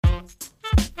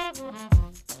Hi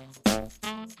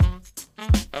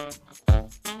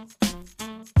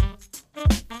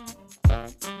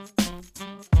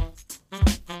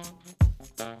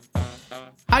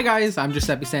guys, I'm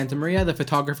Giuseppe Santamaria, the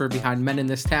photographer behind Men in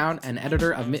This Town and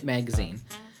editor of MIT Magazine.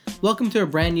 Welcome to a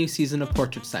brand new season of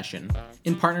Portrait Session,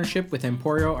 in partnership with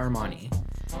Emporio Armani.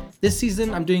 This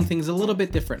season, I'm doing things a little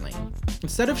bit differently.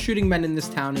 Instead of shooting men in this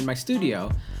town in my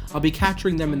studio, I'll be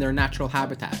capturing them in their natural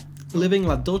habitat, living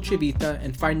la dolce vita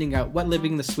and finding out what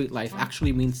living the sweet life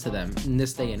actually means to them in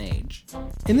this day and age.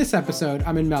 In this episode,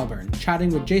 I'm in Melbourne,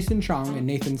 chatting with Jason Chong and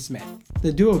Nathan Smith,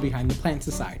 the duo behind the Plant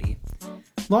Society.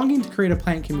 Longing to create a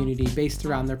plant community based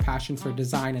around their passion for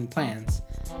design and plants,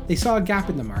 they saw a gap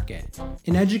in the market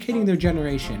in educating their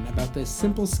generation about the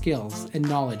simple skills and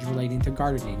knowledge relating to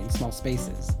gardening in small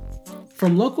spaces.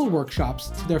 From local workshops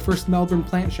to their first Melbourne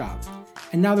plant shop,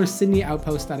 and now their Sydney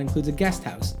outpost that includes a guest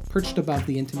house perched above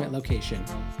the intimate location,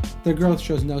 their growth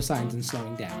shows no signs in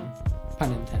slowing down.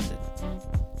 Pun intended.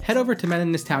 Head over to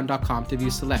meninthistown.com to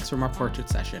view selects from our portrait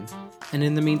session, and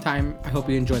in the meantime, I hope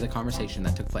you enjoy the conversation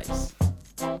that took place.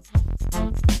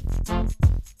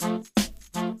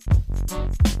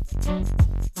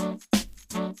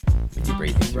 When you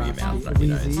breathe in through your mouth, not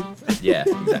your nose. Yeah,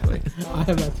 exactly. I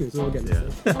have that too, so we'll get into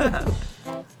it.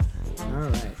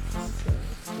 Alright, so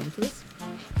ready for this?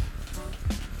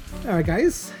 Alright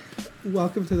guys,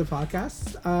 welcome to the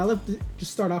podcast. Let's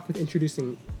just start off with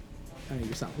introducing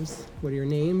yourselves. What are your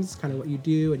names, kind of what you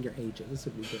do, and your ages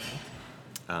would be good.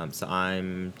 So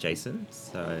I'm Jason,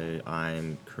 so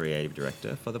I'm creative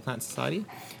director for the Plant Society,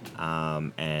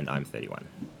 and I'm 31.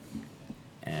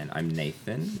 And I'm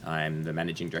Nathan. I'm the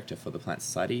managing director for the Plant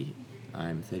Society.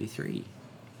 I'm 33.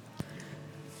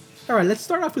 All right, let's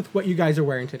start off with what you guys are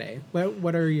wearing today.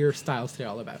 What are your styles today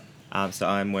all about? So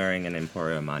I'm wearing an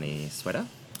Emporio Armani sweater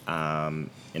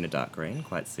in a dark green,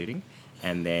 quite suiting,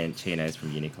 and then chinos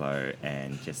from Uniqlo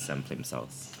and just some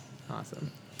plimsolls.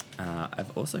 Awesome.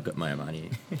 I've also got my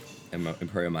Emporio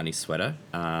Armani sweater.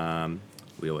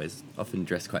 We always often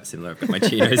dress quite similar. I've got my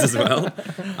chinos as well.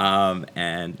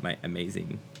 And my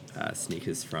amazing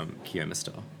sneakers from Kioma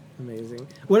Store. Amazing.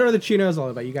 What are the chinos all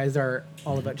about? You guys are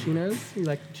all about chinos? You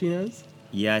like chinos?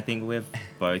 Yeah, I think we've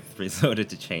both resorted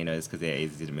to chinos because they're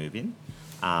easy to move in.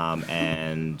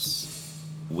 And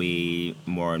we,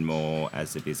 more and more,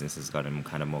 as the business has gotten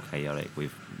kind of more chaotic,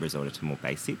 we've resorted to more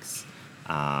basics.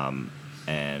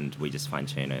 And we just find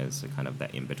chinos are kind of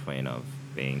that in-between of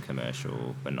being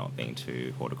commercial but not being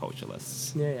too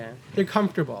horticulturalist. Yeah. They're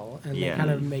comfortable and they kind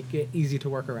of make it easy to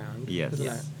work around. Yes.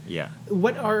 Yeah.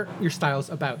 What are your styles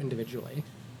about individually?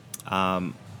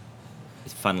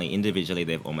 Funnily, individually,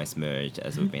 they've almost merged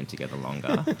as we've been together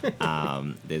longer.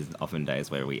 There's often days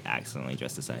where we accidentally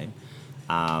dress the same.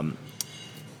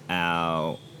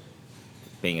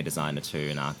 Being a designer too,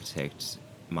 an architect,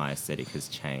 my aesthetic has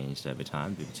changed over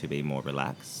time to be more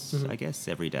relaxed, I guess,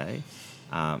 every day.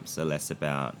 So less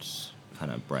about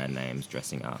kind of brand names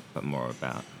dressing up, but more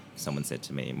about, someone said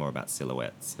to me, more about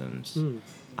silhouettes and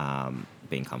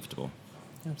being comfortable.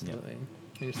 Absolutely.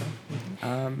 And yourself?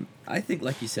 I think,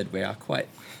 like you said, we are quite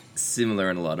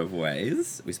similar in a lot of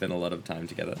ways. We spend a lot of time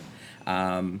together.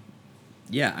 I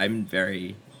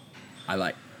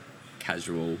like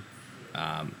casual,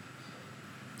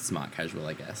 smart casual,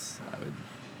 I guess, I would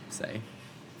say.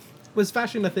 Was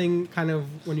fashion a thing kind of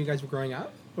when you guys were growing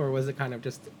up? Or was it kind of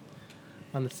just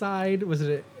on the side? Was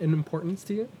it an importance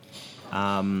to you?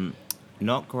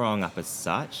 Not growing up as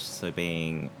such, so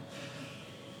being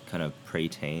kind of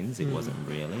pre-teens, it wasn't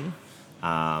really.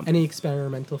 Any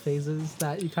experimental phases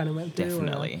that you kind of went through?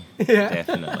 Definitely. Or?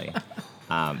 Definitely.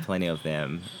 Plenty of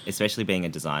them, especially being a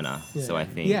designer. Yeah. So I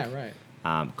think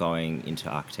going into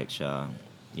architecture,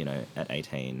 at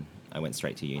 18, I went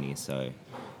straight to uni, so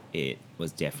it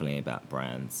was definitely about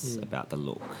brands, about the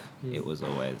look. It was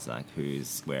always like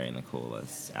who's wearing the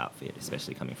coolest outfit,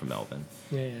 especially coming from Melbourne.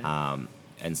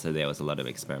 And so there was a lot of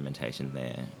experimentation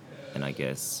there, and I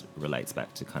guess relates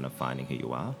back to kind of finding who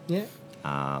you are.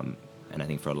 And I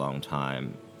think for a long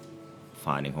time,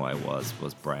 finding who I was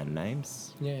brand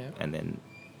names. And then,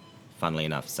 funnily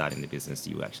enough, starting the business,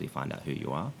 you actually find out who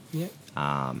you are.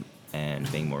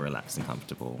 And being more relaxed and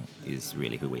comfortable is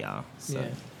really who we are. So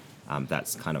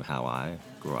that's kind of how I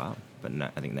grew up. But no,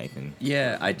 I think Nathan...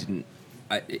 Yeah,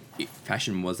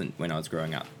 fashion wasn't, when I was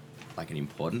growing up, like an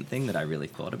important thing that I really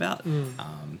thought about.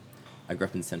 I grew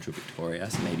up in central Victoria,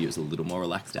 so maybe it was a little more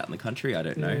relaxed out in the country. I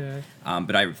don't know.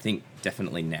 But I think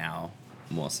definitely now,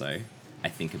 more so, I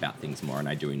think about things more and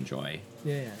I do enjoy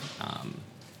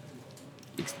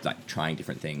like trying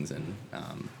different things and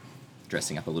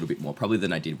dressing up a little bit more, probably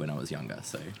than I did when I was younger.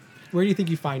 So where do you think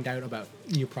you find out about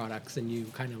new products and new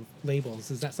kind of labels?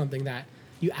 Is that something that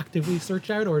you actively search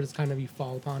out, or does kind of you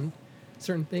fall upon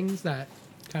certain things that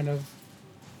kind of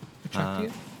attract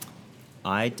you?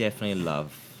 I definitely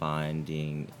love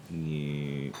finding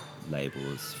new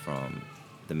labels from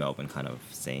the Melbourne kind of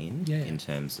scene in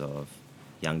terms of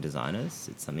young designers.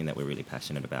 It's something that we're really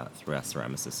passionate about through our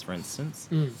ceramicists, for instance,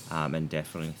 and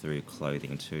definitely through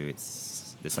clothing too.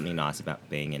 There's something nice about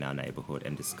being in our neighbourhood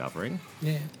and discovering.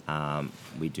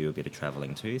 We do a bit of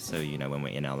travelling too, so when we're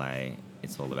in LA,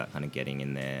 it's all about kind of getting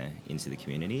in there into the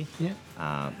community.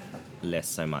 Less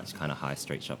so much kind of high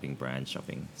street shopping, brand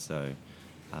shopping. So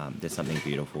there's something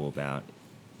beautiful about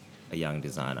a young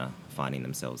designer finding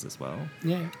themselves as well.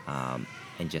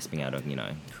 And just being able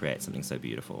to, create something so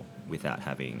beautiful without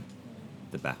having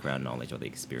the background knowledge or the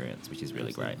experience, which is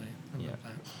really great.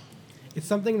 It's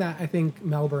something that I think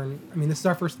Melbourne, this is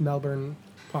our first Melbourne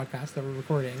podcast that we're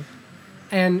recording.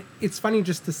 And it's funny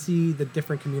just to see the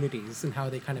different communities and how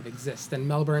they kind of exist. And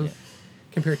Melbourne,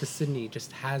 compared to Sydney,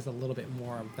 just has a little bit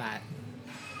more of that.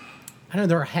 I don't know,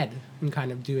 they're ahead in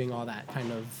kind of doing all that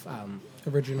kind of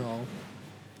original,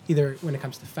 either when it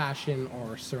comes to fashion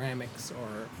or ceramics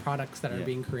or products that are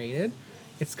being created.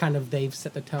 It's kind of, they've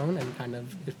set the tone and kind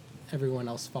of everyone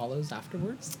else follows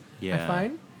afterwards. I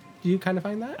find. Do you kind of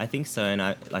find that? I think so, and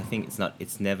I think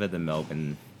it's never the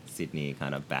Melbourne Sydney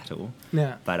kind of battle.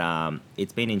 But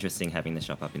it's been interesting having the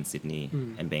shop up in Sydney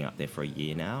and being up there for a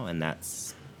year now, and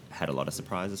that's had a lot of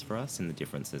surprises for us in the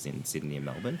differences in Sydney and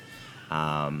Melbourne.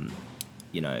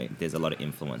 There's a lot of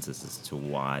influences as to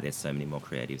why there's so many more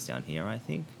creatives down here, I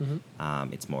think.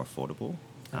 It's more affordable.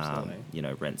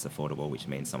 Rent's affordable, which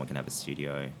means someone can have a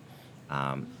studio,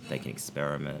 they can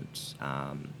experiment,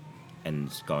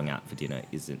 and going out for dinner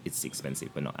it's expensive,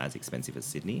 but not as expensive as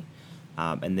Sydney.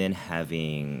 And then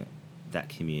having that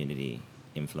community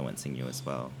influencing you as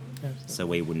well. So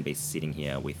we wouldn't be sitting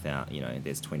here without,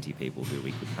 there's 20 people who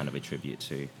we could kind of attribute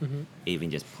to,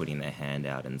 even just putting their hand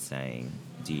out and saying,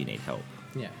 do you need help?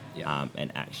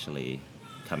 And actually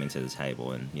coming to the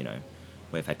table and,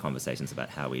 we've had conversations about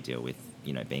how we deal with,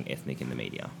 being ethnic in the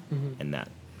media and that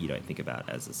you don't think about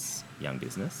as a young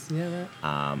business.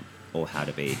 Or how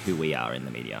to be who we are in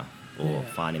the media, or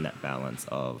finding that balance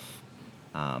of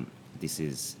this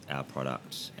is our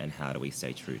product and how do we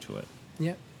stay true to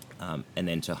it. And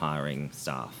then to hiring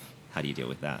staff, how do you deal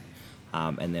with that?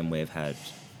 And then we've had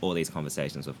all these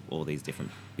conversations with all these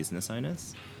different business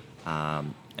owners.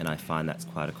 And I find that's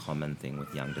quite a common thing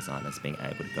with young designers, being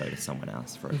able to go to someone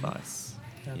else for advice.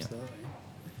 Absolutely.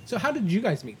 So how did you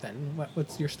guys meet then?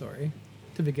 What's your story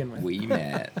to begin with?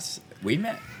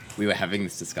 We were having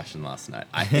this discussion last night.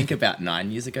 I think about 9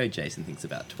 years ago. Jason thinks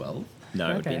about 12. No,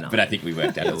 it would be 9. But I think we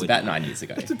worked out it was about 9 years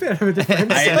ago. It's a bit of a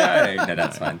difference. I know. No,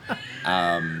 that's fine.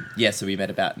 So we met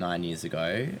about 9 years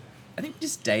ago. I think we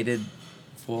just dated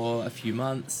for a few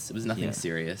months. It was nothing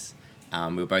serious.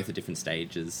 We were both at different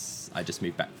stages. I just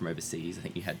moved back from overseas. I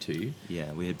think you had too.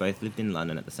 Yeah, we had both lived in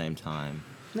London at the same time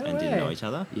didn't know each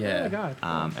other. Yeah. Oh my God.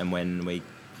 Cool. And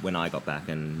when I got back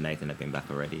and Nathan had been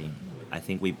back already, I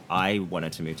think I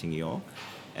wanted to move to New York,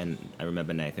 and I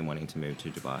remember Nathan wanting to move to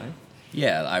Dubai.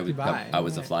 Yeah, I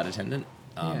was a flight attendant,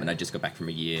 and I just got back from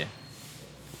a year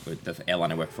with the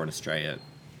airline I worked for in Australia.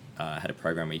 Had a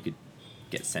program where you could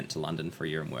get sent to London for a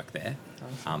year and work there,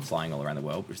 flying all around the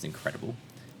world, which was incredible.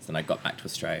 So then I got back to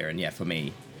Australia, and for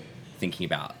me, thinking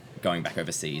about going back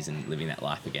overseas and living that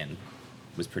life again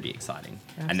was pretty exciting.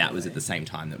 Absolutely. And that was at the same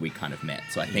time that we kind of met.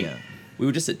 So I think we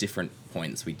were just at different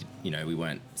points. We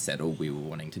weren't settled. We were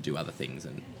wanting to do other things,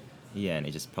 and and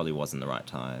it just probably wasn't the right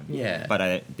time.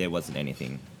 But there wasn't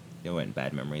anything. There weren't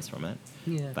bad memories from it.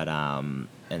 But and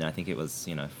I think it was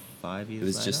 5 years. It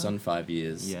was later, just on 5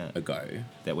 years ago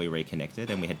that we reconnected,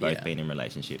 and we had both been in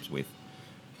relationships with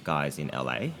guys in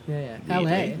LA.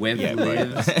 LA. We've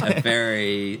lived a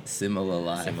very similar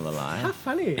life. How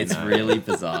funny. It's really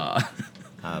bizarre.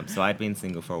 So I'd been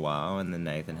single for a while, and then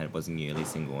Nathan was newly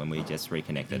single, and we just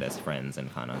reconnected as friends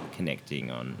and kind of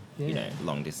connecting on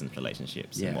long distance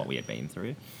relationships and what we had been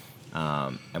through.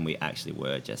 And we actually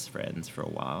were just friends for a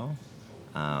while.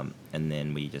 And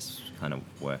then we just kind of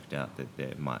worked out that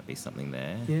there might be something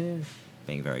there.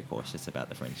 Being very cautious about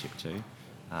the friendship too.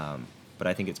 But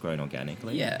I think it's grown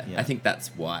organically. Yeah. I think that's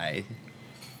why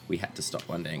we had to stop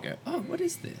one day and go, oh, what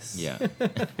is this? Yeah.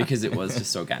 Because it was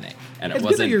just organic. And there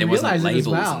wasn't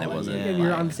labels and there wasn't... And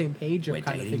you're on the same page of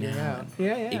kind of figuring out.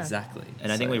 Exactly.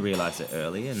 And I think we realised it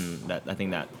early, and I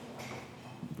think that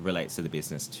relates to the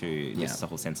business too. Just a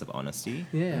whole sense of honesty.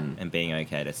 And being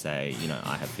okay to say,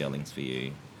 I have feelings for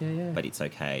you, but it's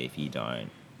okay if you don't.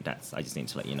 I just need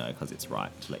to let you know because it's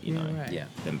right to let you Yeah, know. right. Yeah.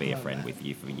 Than be a Love friend that. with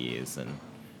you for years and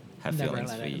have Never feelings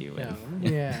let for it you. go. And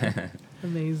Yeah.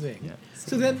 Amazing. Yeah.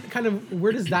 So then kind of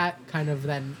where does that kind of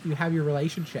then you have your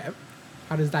relationship?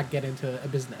 How does that get into a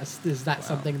business? Is that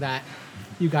something that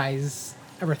you guys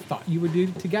ever thought you would do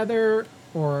together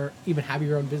or even have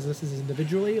your own businesses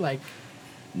individually? Like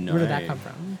No. where did that come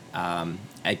from?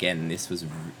 Again, this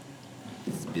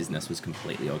business was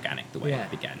completely organic the way Yeah.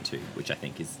 it began too, which I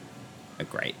think is a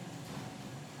great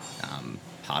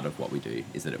part of what we do,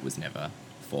 is that it was never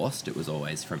forced. It was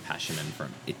always from passion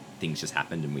and things just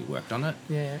happened and we worked on it.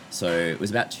 Yeah. So it was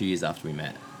about 2 years after we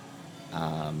met,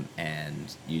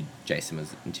 and Jason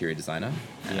was interior designer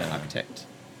and Yeah. architect,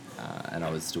 and I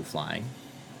was still flying.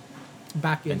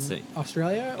 Back in And so-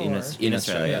 Australia or in In Australia,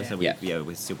 Australia, so yeah.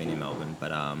 we've still been in Melbourne,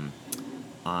 but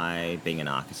I, being an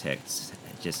architect,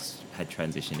 just had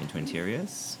transitioned into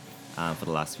interiors for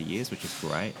the last few years, which is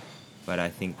great. But I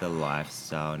think the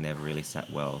lifestyle never really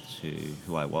sat well to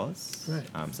who I was. Right.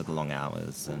 So the long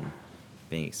hours and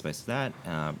being exposed to that.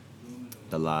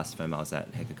 The last firm I was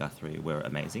at, Hecker Guthrie, were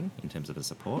amazing in terms of the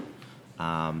support.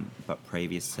 But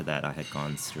previous to that, I had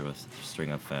gone through a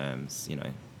string of firms,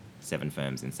 7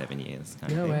 firms in 7 years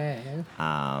kind no of thing.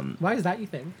 way. Why is that, you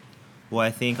think? Well, I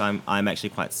think I'm actually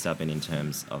quite stubborn in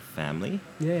terms of family.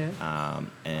 Yeah.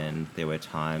 And there were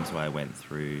times where I went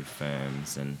through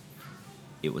firms and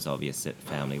it was obvious that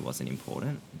family wasn't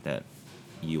important, that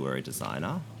you were a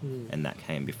designer, and that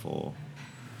came before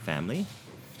family.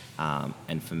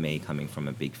 And for me, coming from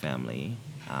a big family,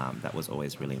 that was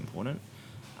always really important.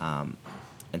 And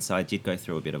so I did go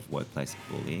through a bit of workplace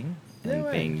bullying. No And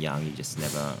way. being young, you just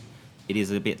never... It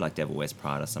is a bit like Devil Wears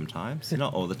Prada sometimes.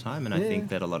 Not all the time. And I Yeah. think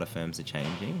that a lot of firms are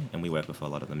changing. And we work with a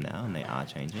lot of them now, and they are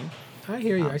changing. I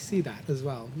hear you. I see that as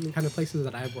well. The kind of places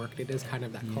that I've worked, it is kind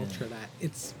of that culture that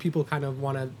it's people kind of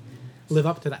want to live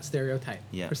up to that stereotype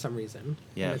Yeah. for some reason.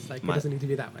 Yeah, And it's like, it my- doesn't need to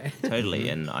be that way. Totally.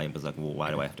 And I was like, well,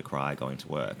 why do I have to cry going to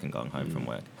work and going home from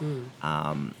work?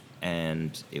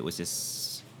 And it was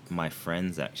just my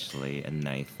friends, actually, and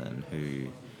Nathan, who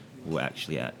were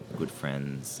actually good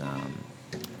friends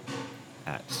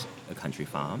at a country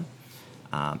farm.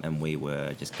 And we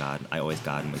were just I always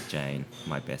garden with Jane,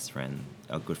 my best friend,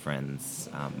 a good friend's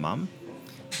mum.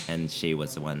 And she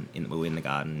was the one, we were in the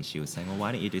garden, and she was saying, well,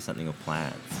 why don't you do something with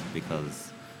plants?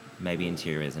 Because maybe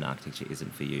interiors and architecture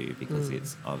isn't for you, because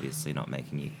it's obviously not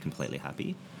making you completely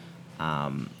happy.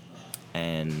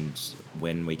 And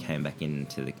when we came back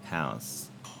into the house,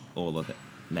 all of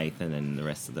Nathan and the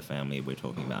rest of the family were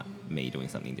talking about me doing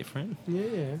something different.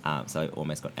 Yeah. So I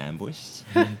almost got ambushed.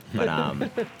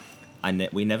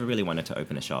 But we never really wanted to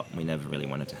open a shop. We never really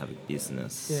wanted to have a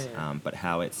business. Yeah. But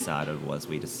how it started was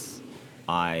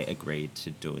I agreed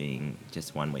to doing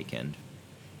just one weekend,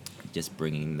 just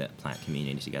bringing the plant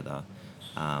community together.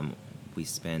 We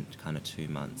spent kind of 2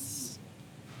 months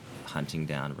hunting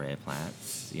down rare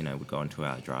plants. We'd go on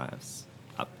 2-hour drives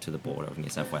up to the border of New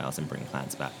South Wales and bring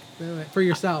plants back. No way. For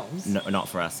yourselves? No, not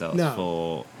for ourselves, No.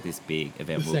 for this big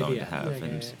event we were going to have. Yeah,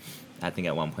 and yeah. I think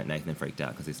at one point Nathan freaked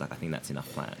out because he's like, I think that's enough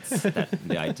plants.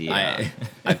 The idea.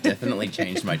 I've definitely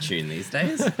changed my tune these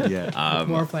days. Yeah.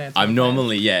 More plants. I'm more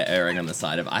normally erring on the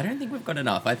side of I don't think we've got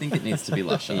enough. I think it needs to be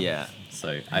lusher. Yeah.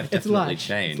 So I've It's definitely lush. It's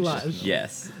changed. lush.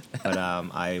 Yes. But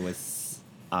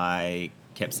I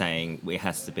kept saying it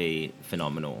has to be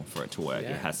phenomenal for it to work.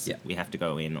 Yeah. We have to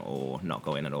go in or not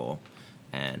go in at all.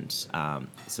 And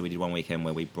so we did one weekend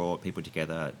where we brought people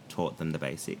together, taught them the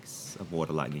basics of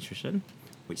water, light, nutrition,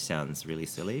 which sounds really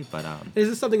silly, but Is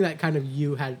this something that kind of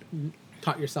you had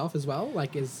taught yourself as well?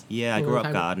 yeah, I grew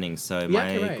up gardening. So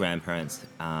my right. grandparents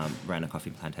ran a coffee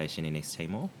plantation in East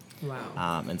Timor.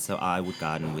 Wow. And so I would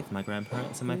garden with my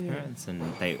grandparents and my parents,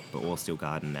 and they all still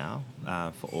garden now.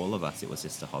 For all of us, it was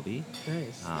just a hobby.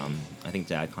 Nice. I think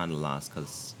Dad kind of laughed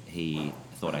because he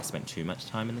thought I spent too much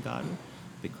time in the garden,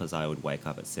 because I would wake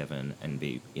up at 7 and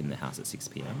be in the house at 6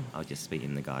 p.m. I would just be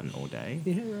in the garden all day.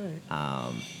 Yeah,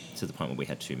 right. To the point where we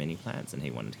had too many plants and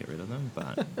he wanted to get rid of them,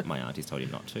 but my aunties told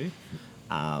him not to.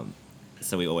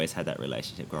 So we always had that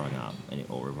relationship growing up, and it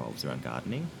all revolves around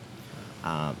gardening.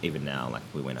 Even now,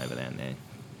 we went over there and they're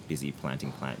busy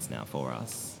planting plants now for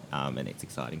us, and it's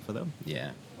exciting for them.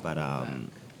 Yeah. But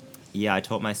I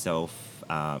taught myself.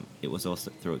 It was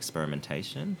also through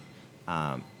experimentation,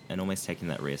 and almost taking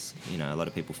that risk. A lot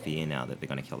of people fear now that they're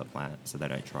going to kill a plant, so they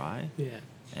don't try. Yeah.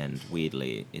 And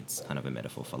weirdly, it's kind of a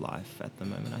metaphor for life at the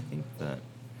moment. I think that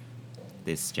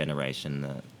this generation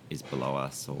that is below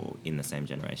us or in the same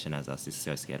generation as us is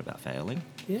so scared about failing.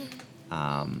 Yeah.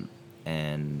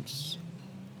 And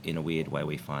in a weird way,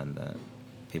 we find that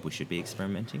people should be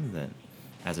experimenting, that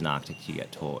as an architect, you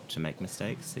get taught to make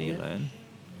mistakes, so you Yeah. learn.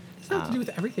 It's got to do with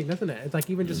everything, doesn't it? It's like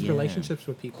even just Yeah. relationships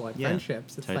with people and Yeah,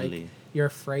 friendships. It's totally. like you're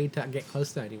afraid to get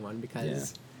close to anyone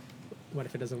because what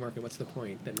if it doesn't work and what's the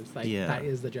point? Then it's like Yeah. that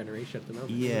is the generation at the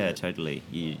moment. isn't Yeah, it? totally.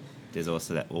 There's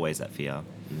also always that fear.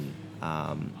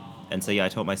 And so, I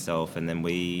taught myself, and then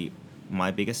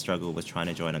my biggest struggle was trying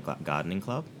to join a gardening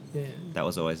club. Yeah. That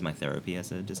was always my therapy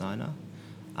as a designer.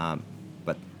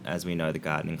 But as we know, the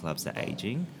gardening clubs are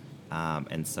aging.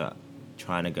 And so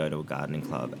trying to go to a gardening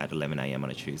club at 11 a.m. on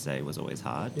a Tuesday was always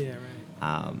hard. Yeah,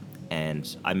 right.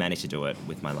 And I managed to do it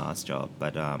with my last job,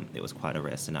 but it was quite a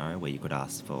rare scenario where you could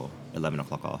ask for 11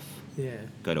 o'clock off, Yeah.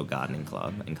 go to a gardening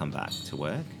club, and come back to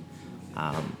work.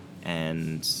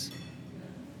 And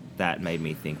that made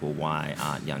me think, well, why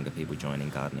aren't younger people joining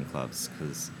gardening clubs?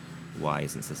 Because why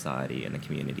isn't society and the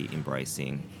community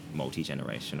embracing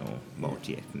multi-generational,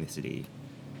 multi-ethnicity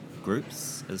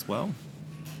groups as well?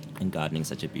 And gardening is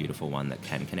such a beautiful one that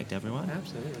can connect everyone.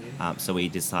 Absolutely. So we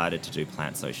decided to do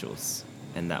plant socials,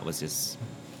 and that was just,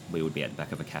 we would be at the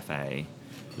back of a cafe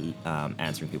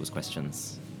answering people's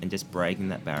questions and just breaking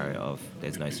that barrier of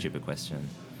there's no stupid question.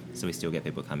 So we still get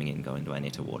people coming in going, do I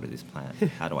need to water this plant?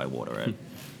 How do I water it?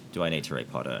 Do I need to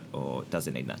repot it, or does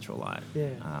it need natural light?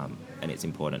 Yeah. And it's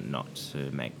important not to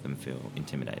make them feel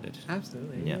intimidated.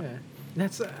 Absolutely. Yeah. Yeah.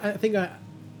 That's I think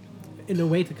in a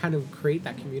way to kind of create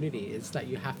that community is that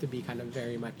you have to be kind of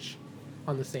very much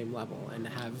on the same level and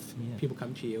have people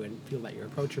come to you and feel that you're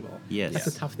approachable. Yes. That's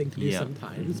a tough thing to do Yeah.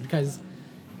 sometimes because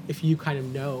if you kind of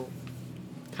know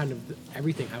kind of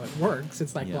everything how it works,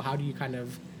 it's like, Yeah. well, how do you kind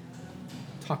of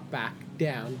talk back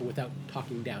down but without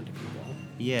talking down to people?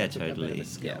 Yeah, That's a bit of totally. a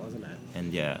skill, isn't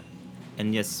it?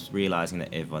 And just realizing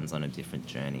that everyone's on a different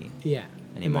journey. Yeah.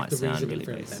 And it like might the sound reason really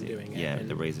for them basic. doing it. Yeah, and-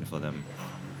 the reason for them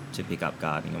to pick up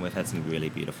gardening. And we've had some really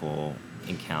beautiful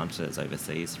encounters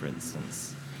overseas, for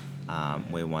instance,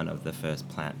 where one of the first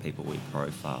plant people we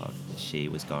profiled, she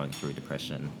was going through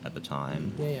depression at the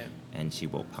time. Yeah. And she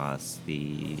walked past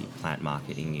the plant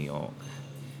market in New York,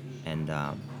 and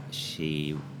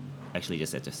she actually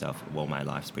just said to herself, well, my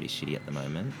life's pretty shitty at the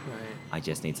moment. Right. I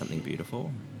just need something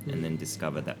beautiful. And then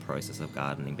discovered that process of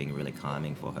gardening being really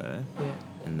calming for her. Yeah.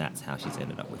 And that's how she's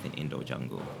ended up with an indoor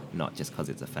jungle. Not just because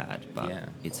it's a fad, but Yeah.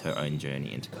 it's her own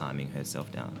journey into calming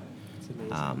herself down. It's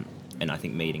amazing. And I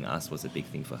think meeting us was a big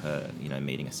thing for her,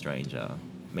 meeting a stranger,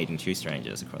 meeting two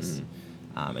strangers across.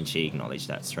 And she acknowledged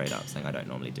that straight up, saying, I don't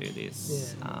normally do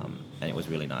this. Yeah. And it was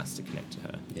really nice to connect to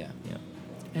her. Yeah. Yeah.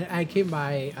 And I came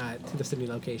by to the Sydney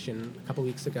location a couple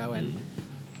weeks ago, and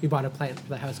we bought a plant for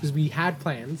the house because we had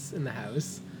plants in the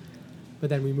house, but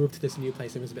then we moved to this new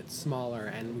place. It was a bit smaller,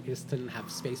 and we just didn't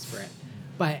have space for it.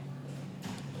 But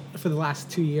for the last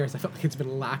 2 years, I felt like it's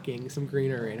been lacking some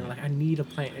greenery, and I'm like, I need a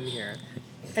plant in here.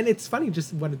 And it's funny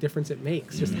just what a difference it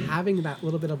makes. Just having that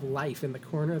little bit of life in the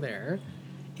corner there.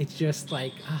 It's just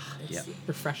like, it's Yeah.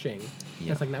 refreshing.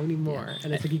 Yeah. It's like, now we need more.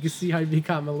 And it's like, you can see how you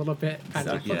become a little bit kind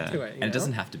of Exactly. hooked to Yeah. it. you And it know?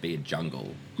 doesn't have to be a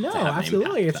jungle. No, to have an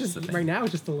absolutely. impact. It's That's the just thing. right now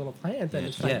it's just a little plant, and Yeah,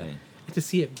 it's like totally. to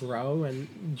see it grow, and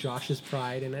Josh's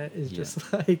pride in it is Yeah.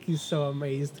 just like he's so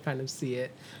amazed to kind of see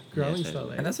it growing totally.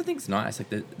 slowly. And that's what I think's nice. Like,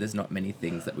 there's not many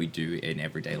things that we do in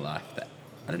everyday life that,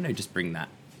 I don't know, just bring that.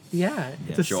 yeah,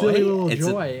 it's a Joy. silly little It's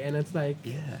a- joy, and it's like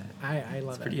Yeah. I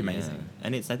love pretty it. amazing. Yeah.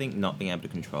 And it's, I think, not being able to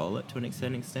control it to an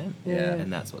certain extent. Yeah.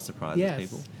 And that's what surprises Yes.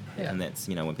 people. Yeah. And that's,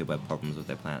 when people have problems with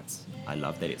their plants, I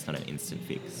love that it's not an instant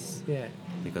fix. Yeah,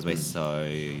 Because we're so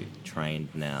trained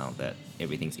now that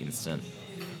everything's instant.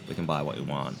 We can buy what we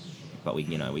want. But we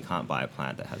can't buy a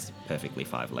plant that has perfectly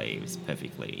 5 leaves,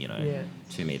 perfectly, Yeah.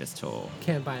 2 meters tall.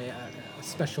 can't buy a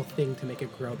special thing to make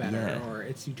it grow better, Yeah. or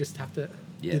it's you just have to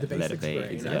Yeah, do the let basics it be, for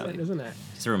it, exactly. isn't it?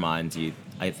 Just reminds you,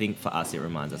 I think for us, it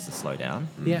reminds us to slow down.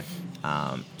 Yeah,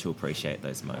 To appreciate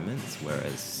those moments.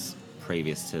 Whereas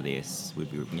previous to this,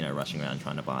 we'd be rushing around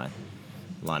trying to buy,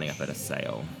 lining up at a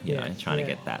sale, trying to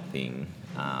get that thing.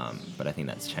 But I think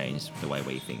that's changed the way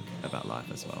we think about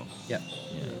life as well. Yeah.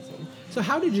 Yeah. So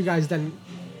how did you guys then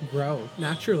grow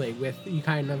naturally? With you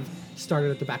kind of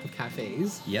started at the back of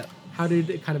cafes. Yep. How did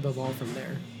it kind of evolve from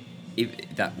there?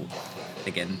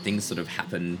 Again, things sort of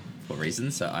happen for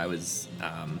reasons. So I was,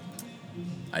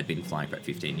 I'd been flying for about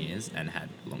 15 years and had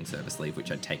long service leave,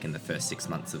 which I'd taken the first 6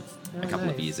 months of a couple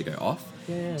of nice. years ago off.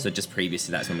 Yeah. So just previous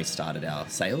to that's when we started our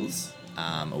sales,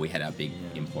 or we had our big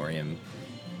Emporium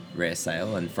rare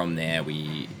sale, and from there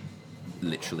we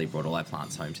literally brought all our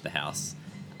plants home to the house,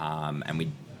 and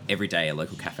we every day a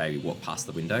local cafe we walked past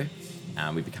the window.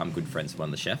 We become good friends with one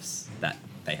of the chefs that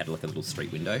they had like a little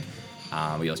street window.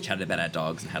 We always chatted about our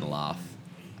dogs and had a laugh,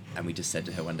 and we just said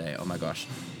to her one day, oh my gosh,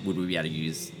 would we be able to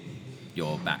use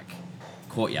your back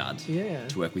courtyard Yeah.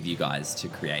 to work with you guys to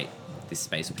create this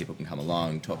space where people can come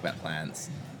along, talk about plants,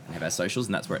 and have our socials,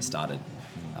 and that's where it started.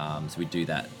 So we do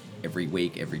that every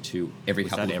week, every couple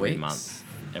started of every weeks.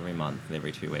 every month,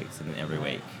 every 2 weeks, and then every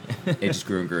week. It just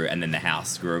grew and grew, and then the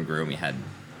house grew and grew, and we had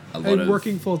a lot And of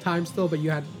working full time still, but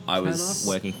you had I time was off?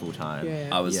 Working full time. Yeah.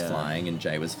 I was Yeah. flying, and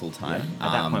Jay was full time.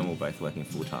 At that point, we were both working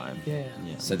full time. Yeah.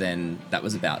 So then that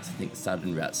was about, I think, started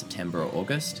in about September or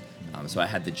August. So I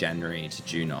had the January to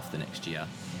June off the next year,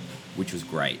 which was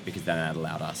great because then that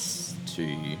allowed us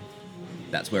to.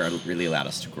 That's where it really allowed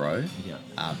us to grow.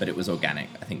 Yeah. But it was organic.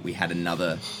 I think we had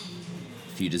another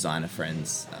few designer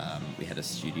friends. We had a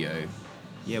studio.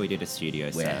 Yeah, we did a studio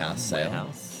Warehouse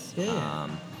warehouse, Yeah.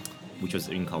 which was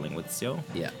in Collingwood still.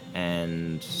 Yeah.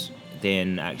 And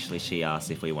then actually she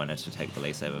asked if we wanted to take the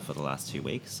lease over for the last 2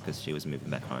 weeks because she was moving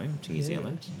back home to New Yeah.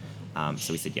 Zealand.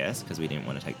 So we said yes because we didn't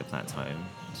want to take the plants home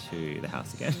to the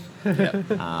house again.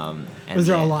 Yep. And Was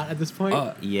there a yeah- lot at this point?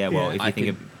 Oh, Yeah, well, Yeah. if I you think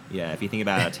think- if you think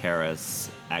about our terrace,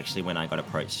 actually, when I got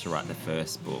approached to write the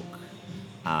first book,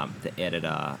 the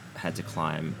editor had to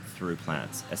climb through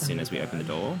plants as soon as we opened the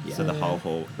door. Yeah. So the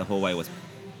the hallway was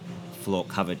floor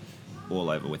covered all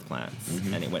over with plants,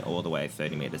 and it went all the way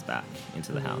 30 meters back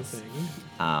into the house.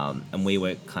 Amazing. And we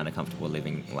were kind of comfortable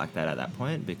living like that at that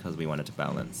point because we wanted to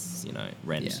balance,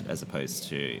 rent Yeah. as opposed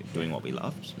to doing what we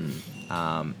loved.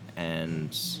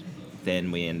 And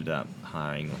then we ended up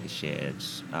hiring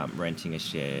like renting a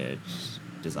shared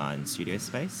design studio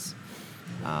space,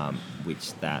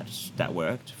 which that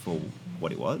worked for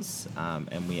what it was.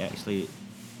 And we actually,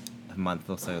 a month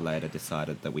or so later,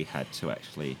 decided that we had to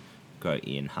actually go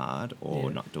in hard or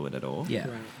Yeah. not do it at all. Yeah.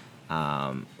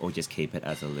 Right. Or just keep it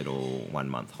as a little 1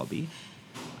 month hobby,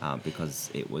 because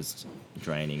it was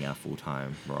draining our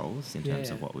full-time roles in terms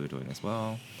Yeah. of what we were doing as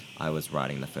well. I was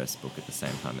writing the first book at the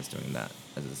same time as doing that,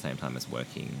 at the same time as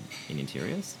working in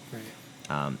interiors.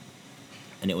 Right.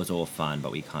 And it was all fun,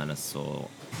 but we kind of saw,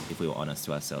 if we were honest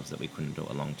to ourselves, that we couldn't do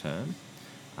it long term.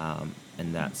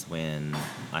 And that's when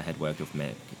I had worked with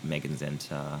Megan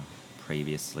Zenter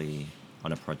previously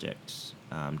on a project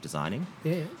designing.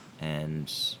 Yeah.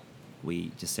 And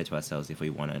we just said to ourselves,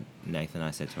 Nathan and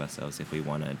I said to ourselves, if we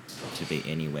wanted to be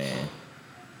anywhere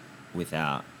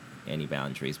without any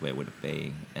boundaries, where would it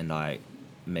be? And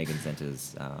Megan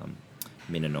Zenter's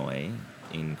Minanoi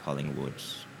in Collingwood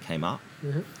came up.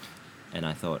 Mhm. And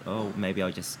I thought, maybe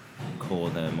I'll just call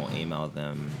them or email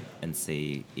them and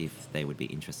see if they would be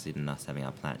interested in us having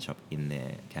our plant shop in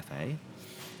their cafe.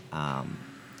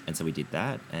 And so we did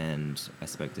that, and I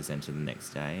spoke to Zenta the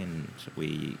next day, and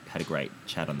we had a great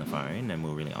chat on the phone, and we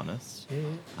were really honest.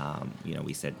 Yeah.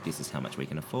 We said, this is how much we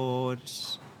can afford.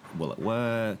 Will it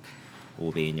work?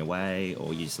 Will be in your way?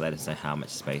 Or you just let us know how much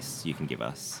space you can give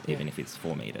us, even if it's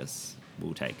 4 meters.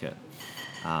 We'll take it.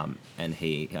 And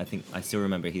I think I still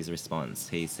remember his response.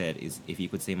 He said, if you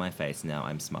could see my face now,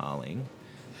 I'm smiling.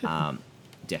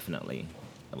 Definitely.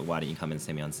 Why don't you come and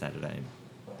see me on Saturday?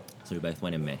 So we both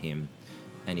went and met him.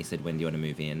 And he said, when do you want to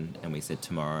move in? And we said,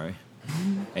 tomorrow.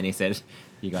 And he said,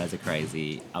 you guys are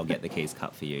crazy. I'll get the keys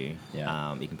cut for you.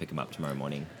 Yeah. You can pick them up tomorrow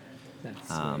morning. That's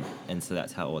sweet. And so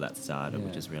that's how all that started, Yeah.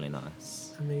 which is really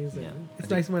nice. Amazing. Yeah. It's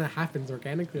nice when it happens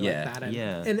organically Yeah. like that. And,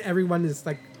 Yeah. and everyone is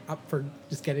like up for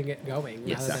just getting it going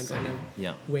Yes, rather exactly. than kind of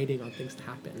Yeah. waiting on things to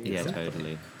happen. Yeah, So-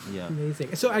 totally. Yeah.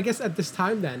 Amazing. So I guess at this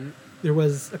time then, there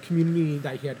was a community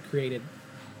that you had created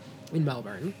in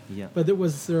Melbourne. Yeah. But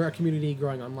was there a community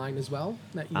growing online as well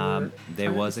that you were There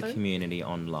part of was this a time? community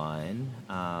online.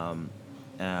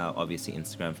 Obviously,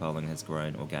 Instagram following has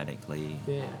grown organically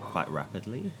Yeah. quite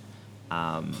rapidly.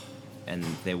 And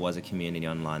there was a community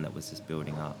online that was just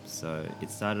building up. So it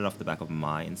started off the back of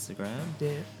my Instagram.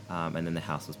 Yeah. And then the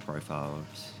house was profiled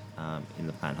in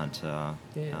the Plant Hunter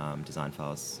Yeah. Design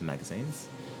Files magazines.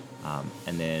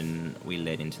 And then we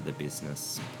led into the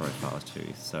business profile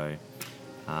too. So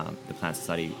the Plant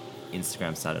Society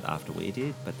Instagram started after we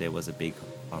did, but there was a big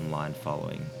online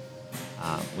following,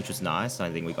 which was nice. I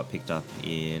think we got picked up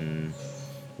in...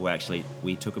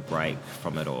 we took a break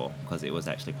from it all because it was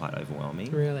actually quite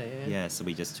overwhelming. Really? Yeah, so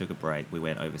we just took a break. We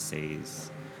went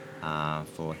overseas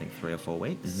for, I think, 3 or 4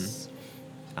 weeks.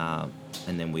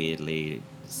 And then weirdly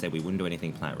said we wouldn't do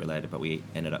anything plant related, but we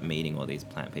ended up meeting all these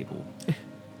plant people,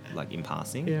 like in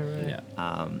passing. Yeah, right.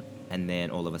 Yeah. And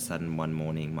then all of a sudden, one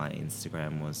morning, my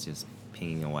Instagram was just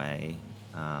pinging away.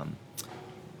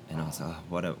 And I was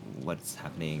like, what's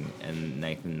happening? And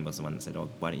Nathan was the one that said,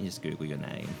 why don't you just Google your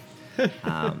name?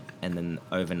 And then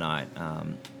overnight,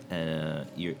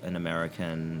 an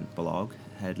American blog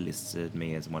had listed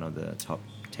me as one of the top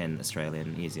 10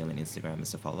 Australian, New Zealand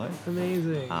Instagrammers to follow.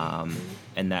 Amazing.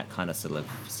 And that kind of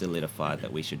solidified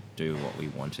that we should do what we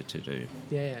wanted to do.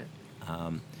 Yeah.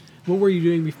 What were you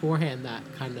doing beforehand that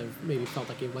kind of maybe felt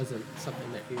like it wasn't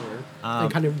something that you were,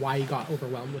 and kind of why you got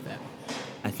overwhelmed with it?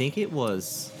 I think it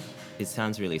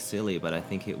sounds really silly, but I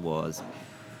think it was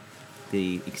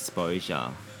the exposure.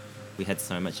 We had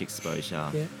so much exposure.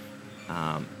 Yeah.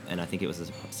 And I think it was a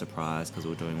surprise because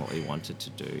we were doing what we wanted to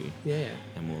do. Yeah.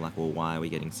 And we were like, well, why are we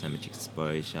getting so much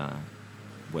exposure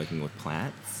working with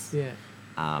plants? Yeah.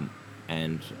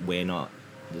 And we're not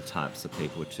the types of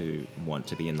people to want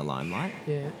to be in the limelight.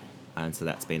 Yeah. And so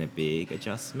that's been a big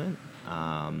adjustment.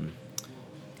 I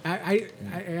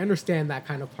understand that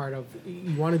kind of part of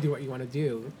you want to do what you want to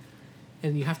do,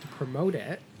 and you have to promote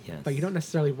it. Yes. But you don't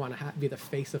necessarily want to be the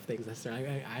face of things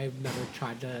necessarily. I've never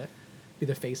tried to be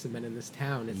the face of men in this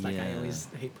town. It's like I Yeah. always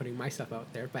hate putting myself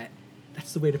out there, but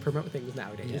that's the way to promote things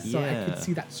nowadays. Yeah. So I Yeah. could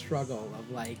see that struggle of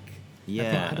like,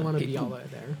 Yeah. I don't want to be People all out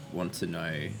there. Want to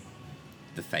know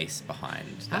the face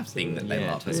behind that Absolutely. thing that they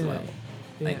Yeah, love as totally. well.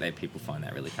 Yeah. I think people find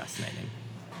that really fascinating.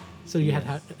 So you Yes.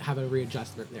 had to have a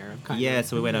readjustment there. Yeah,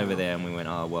 so we went over there and we went,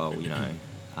 oh, well,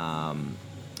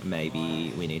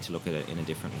 maybe we need to look at it in a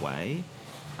different way.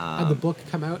 Had the book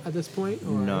come out at this point?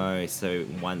 Or? No, so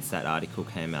once that article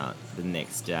came out, the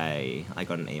next day I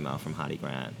got an email from Hardy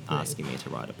Grant asking me to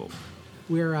write a book.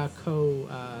 We're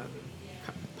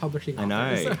publishing I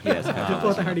know, authors. yes.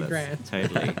 Both are Hardy others. Grant.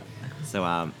 Totally.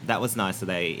 So that was nice. So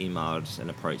they emailed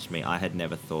and approached me. I had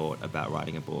never thought about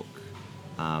writing a book.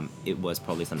 It was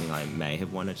probably something I may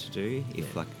have wanted to do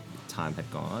if like time had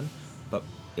gone, but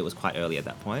it was quite early at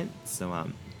that point. So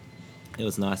it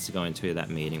was nice to go into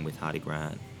that meeting with Hardy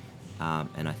Grant.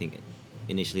 And I think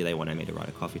initially they wanted me to write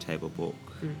a coffee table book.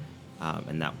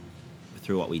 And that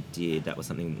through what we did, that was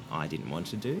something I didn't want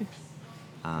to do.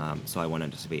 So I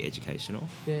wanted it to be educational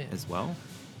as well.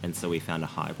 And so we found a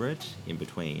hybrid in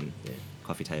between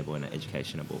coffee table and an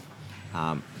educational book.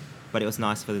 But it was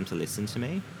nice for them to listen to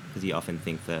me because you often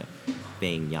think that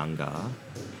being younger,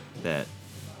 that,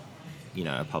 you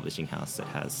know, a publishing house that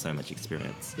has so much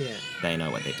experience, they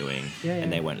know what they're doing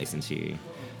and they won't listen to you.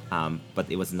 But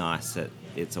it was nice that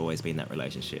it's always been that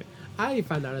relationship. I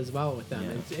found out as well with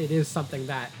them. Yeah. It is something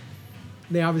that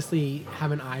they obviously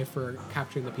have an eye for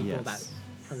capturing the people that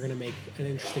are going to make an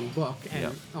interesting book.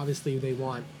 And obviously they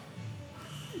want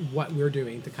what we're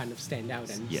doing to kind of stand out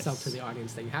and sell to the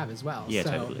audience that you have as well. Yeah,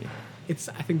 so totally. I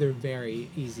think they're very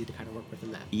easy to kind of work with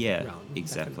in that realm.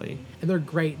 Exactly. And they're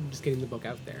great in just getting the book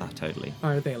out there. Totally.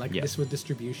 Aren't they? Like this with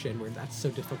distribution where that's so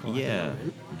difficult at the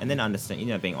moment. And then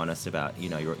understand, being honest about,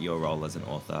 your role as an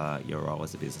author, your role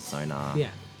as a business owner.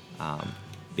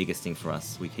 Biggest thing for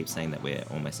us, we keep saying that we're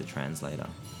almost a translator,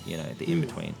 the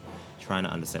in-between. Trying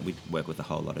to understand, we work with a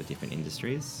whole lot of different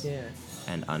industries.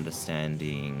 And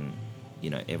understanding,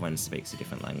 everyone speaks a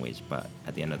different language, but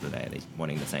at the end of the day, they're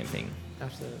wanting the same thing.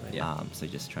 Absolutely. So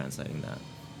just translating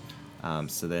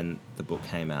that. So then the book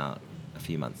came out a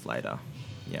few months later.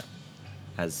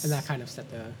 And that kind of set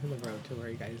the road to where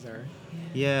you guys are.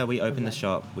 Yeah, we opened the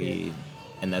shop.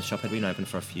 And that shop had been open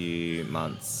for a few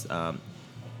months.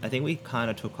 I think we kind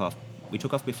of took off. We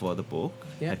took off before the book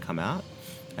had come out.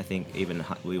 I think even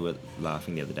we were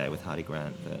laughing the other day with Hardy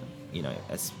Grant that,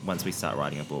 once we start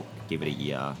writing a book, give it a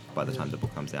year by the time the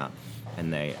book comes out,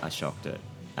 and they are shocked at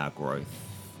our growth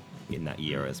in that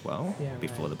year as well,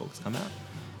 before the books come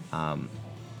out.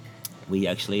 We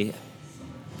actually,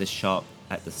 the shop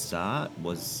at the start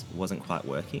wasn't quite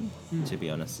working, to be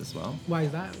honest as well. Why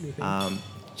is that? What do you think?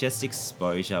 Just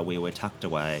exposure. We were tucked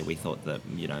away. We thought that,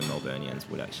 Melburnians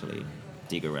would actually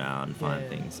dig around, find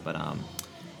things, but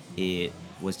it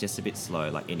was just a bit slow,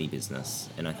 like any business.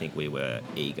 And I think we were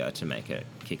eager to make it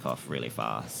kick off really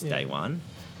fast, day one,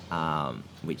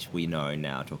 which we know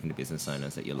now, talking to business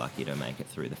owners, that you're lucky to make it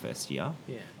through the first year.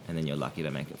 And then you're lucky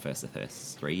to make it the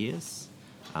first 3 years.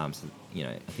 I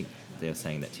think they're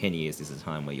saying that 10 years is the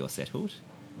time where you're settled.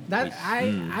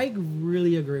 I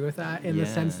really agree with that in the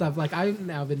sense of, like, I've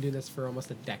now been doing this for almost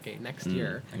a decade next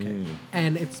year.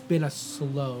 And it's been a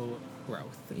slow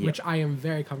growth, which I am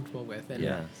very comfortable with.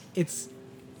 And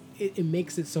it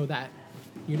makes it so that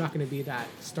you're not going to be that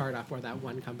startup or that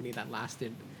one company that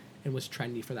lasted and was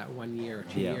trendy for that 1 year or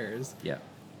 2 years.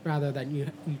 Rather than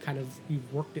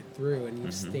you've worked it through and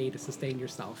you've stayed to sustain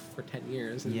yourself for 10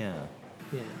 years. And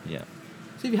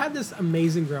So you had this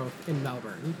amazing growth in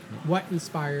Melbourne. What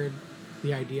inspired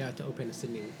the idea to open a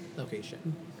Sydney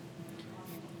location?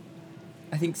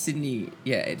 I think Sydney,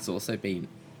 it's also been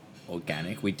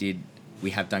organic. We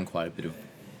have done quite a bit of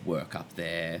work up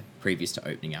there previous to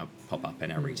opening our pop-up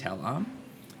and our retail arm.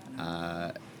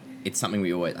 it's something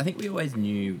I think we always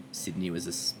knew Sydney was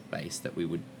a space that we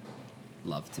would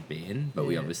love to be in, but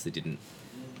we obviously didn't.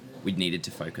 We needed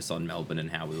to focus on Melbourne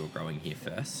and how we were growing here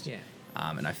first. Yeah.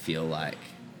 And I feel like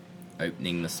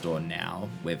opening the store now,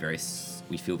 we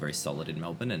feel very solid in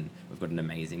Melbourne, and we've got an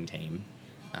amazing team.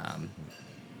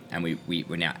 And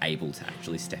we're now able to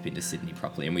actually step into Sydney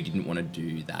properly, and we didn't want to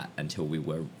do that until we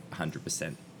were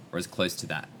 100% or as close to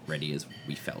that ready as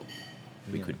we felt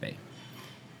we could be.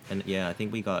 And I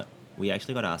think we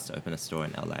actually got asked to open a store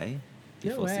in LA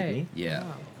before No way. Sydney. Yeah.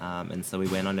 Wow. And so we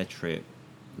went on a trip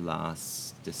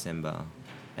last December,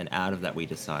 and out of that we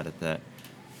decided that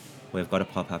we've got a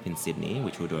pop-up in Sydney,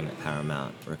 which we're doing at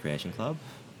Paramount Recreation Club,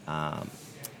 and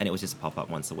it was just a pop-up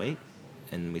once a week,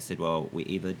 and we said, well, we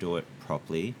either do it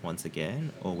properly once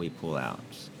again or we pull out.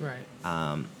 Right.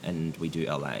 And we do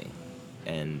LA,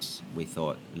 and we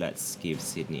thought, let's give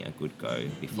Sydney a good go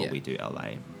before we do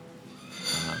LA.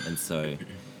 And so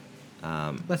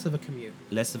Less of a commute.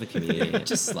 less of a commute.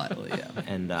 Just slightly, yeah.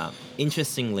 And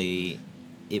interestingly,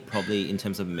 it probably, in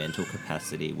terms of mental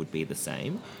capacity, would be the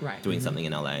same. Right. Doing something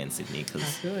in LA and Sydney, because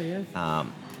Absolutely, yeah.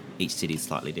 each city is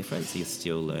slightly different. So you're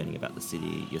still learning about the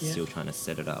city. You're Yeah. still trying to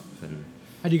set it up. And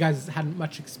Had you guys had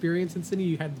much experience in Sydney?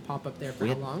 You had the pop up there for we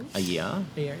how had long? a year.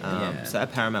 A year, yeah. So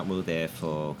at Paramount, we were there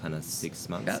for kind of 6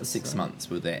 months. About 6 months,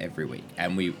 we were there every week,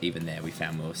 and we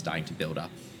found we were starting to build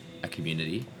up a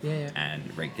community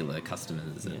and regular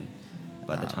customers, and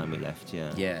By the time we left,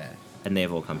 yeah, And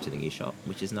they've all come to the new shop,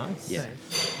 which is nice. Yeah.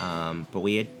 Nice. But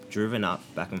we had driven up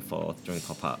back and forth during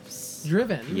pop-ups.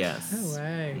 Driven? Yes. No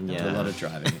way. Yeah. do a lot of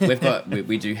driving. We've got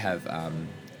we do have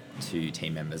 2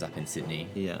 team members up in Sydney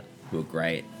Yeah. who are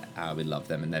great. We love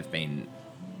them, and they've been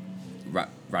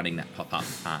running that pop-up,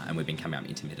 and we've been coming up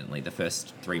intermittently. The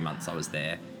first 3 months I was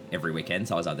there every weekend,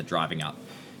 so I was either driving up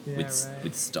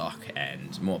with stock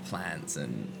and more plants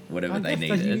and whatever they Like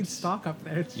needed. you need stock up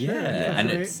there. It's Yeah, true. That's and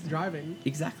great it's- driving.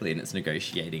 Exactly, and it's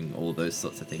negotiating all those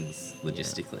sorts of things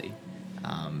logistically.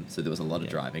 So there was a lot of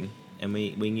driving. And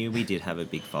we knew we did have a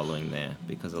big following there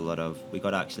because we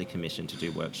got actually commissioned to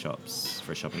do workshops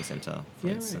for a shopping centre, for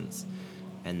Yeah, right. instance.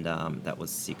 And that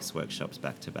was 6 workshops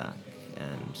back to back.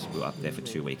 And we were up there for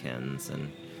 2 weekends.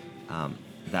 And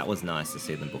that was nice to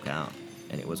see them book out.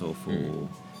 And it was all full.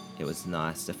 It was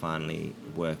nice to finally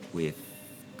work with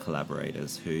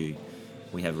collaborators who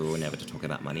we have a rule never to talk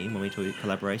about money when we do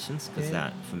collaborations, because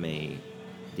that, for me,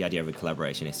 the idea of a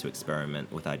collaboration is to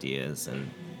experiment with ideas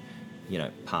and,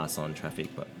 pass on traffic,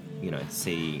 but,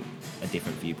 see a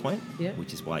different viewpoint,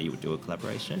 which is why you would do a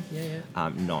collaboration.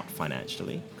 Not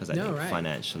financially, because I think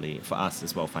financially, for us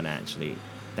as well, financially,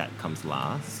 that comes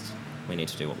last. We need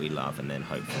to do what we love, and then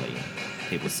hopefully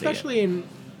people see it. Especially in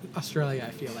Australia,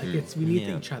 I feel like we need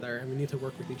Yeah. each other, and we need to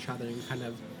work with each other and kind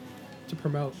of to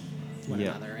promote one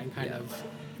another, and kind of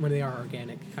when they are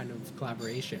organic kind of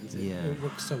collaborations, it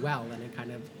works so well, and it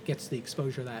kind of gets the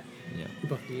exposure that we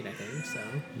both need, I think. So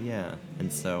Yeah,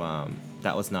 and so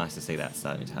that was nice to see that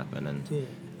starting to happen,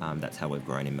 and that's how we've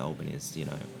grown in Melbourne, is,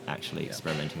 actually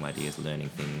experimenting with ideas, learning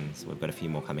things. We've got a few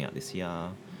more coming out this year,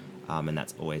 and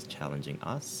that's always challenging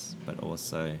us, but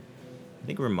also I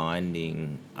think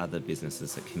reminding other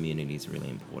businesses that community is really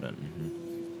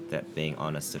important, that being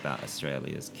honest about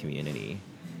Australia's community,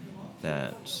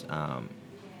 that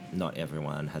not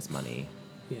everyone has money,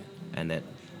 and that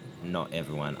not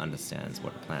everyone understands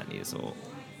what a plant is, or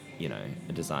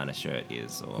a designer shirt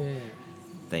is, or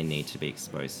they need to be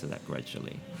exposed to that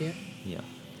gradually.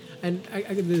 And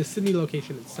the Sydney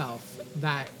location itself,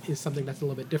 that is something that's a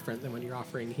little bit different than what you're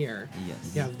offering here.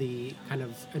 Yes. You have the kind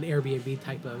of an Airbnb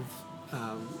type of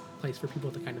place for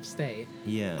people to kind of stay.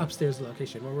 Upstairs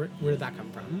location. Where did that come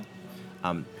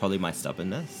from? Probably my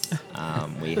stubbornness.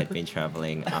 We had been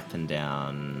traveling up and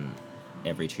down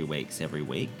every 2 weeks, every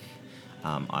week.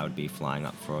 I would be flying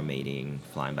up for a meeting,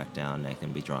 flying back down, Nathan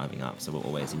would be driving up, so we're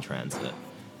always in transit,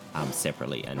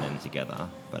 separately and then together.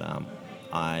 But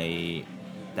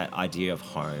that idea of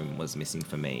home was missing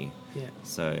for me.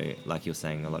 So, like you're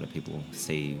saying, a lot of people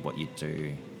see what you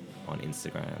do on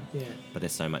Instagram, but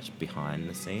there's so much behind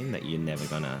the scene that you're never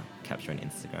gonna capture on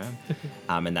Instagram.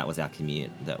 And that was our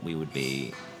commute, that we would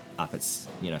be up at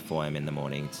 4 a.m. in the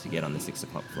morning to get on the 6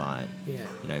 o'clock flight,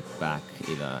 back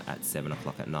either at 7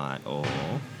 o'clock at night, or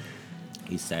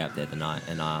you stay up there the night.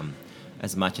 And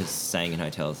as much as staying in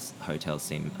hotels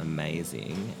seem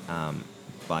amazing,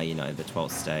 by the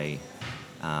 12th stay,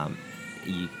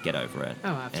 you get over it. Oh,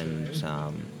 absolutely.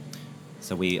 And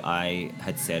so I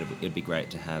had said it would be great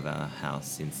to have a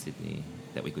house in Sydney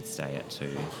that we could stay at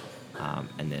too,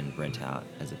 and then rent out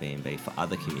as a B&B for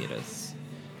other commuters,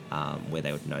 where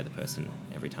they would know the person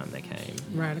every time they came.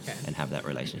 Right, okay. And have that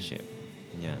relationship.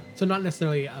 Yeah. So not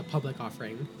necessarily a public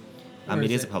offering. Or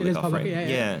It is a public offering.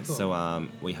 Yeah. Cool. So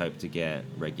we hope to get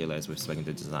regulars. We've spoken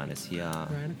to designers here.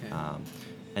 Right, okay.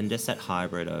 And just that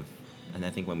hybrid of, and I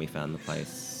think when we found the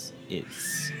place,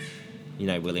 it's,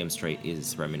 William Street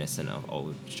is reminiscent of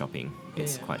old shopping.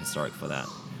 It's Yeah. quite historic for that.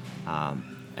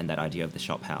 And that idea of the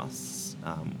shop house,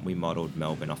 we modelled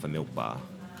Melbourne off a milk bar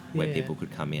where Yeah. people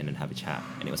could come in and have a chat,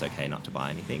 and it was okay not to buy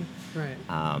anything. Right.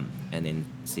 And then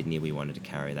Sydney, we wanted to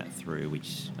carry that through,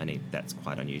 which I think that's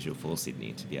quite unusual for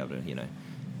Sydney to be able to,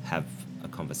 have a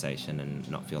conversation and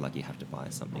not feel like you have to buy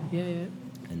something. Yeah.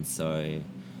 And so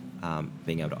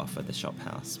being able to offer the shop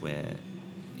house where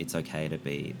it's okay to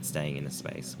be staying in a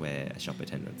space where a shop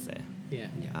attendant's there. Yeah.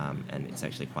 And it's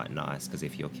actually quite nice because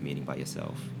if you're commuting by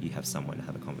yourself, you have someone to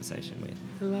have a conversation with.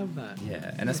 I love that.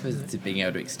 Yeah, and I suppose it's being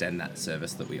able to extend that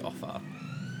service that we offer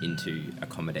into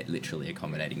literally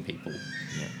accommodating people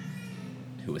Yeah.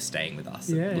 who are staying with us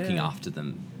Yeah, and looking yeah. after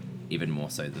them even more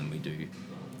so than we do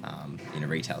in a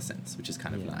retail sense, which is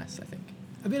kind of Yeah. nice, I think.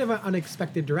 A bit of an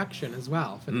unexpected direction as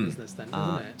well for the business then,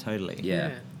 doesn't it? Totally.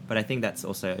 Yeah. But I think that's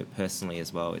also personally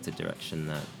as well, it's a direction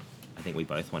that I think we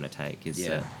both want to take is Yeah.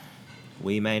 that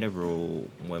we made a rule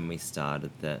when we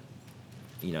started that,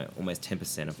 almost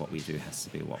 10% of what we do has to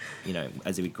be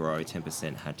as we grow,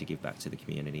 10% had to give back to the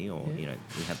community or, Yeah.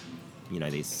 we have,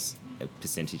 these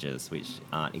percentages which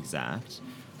aren't exact,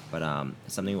 but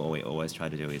something what we always try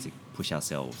to do is push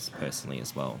ourselves personally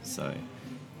as well. So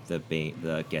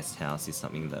the guest house is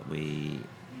something that we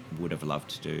would have loved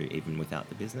to do even without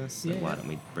the business. So why don't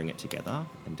we bring it together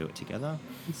and do it together?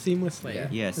 Seamlessly. Yeah.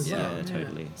 Yes, as well, yeah,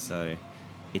 totally. So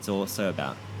it's also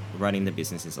about running the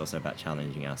business is also about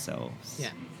challenging ourselves.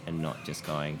 Yeah. And not just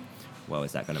going, well,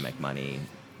 is that going to make money?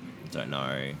 Don't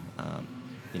know.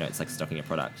 It's like stocking a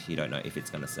product. You don't know if it's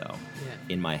going to sell.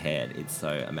 Yeah. In my head, it's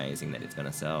so amazing that it's going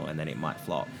to sell and then it might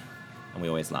flop. And we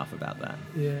always laugh about that.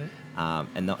 Yeah.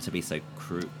 And not to be so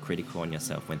critical on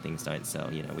yourself when things don't sell.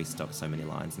 We stock so many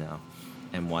lines now.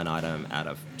 And one item out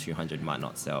of 200 might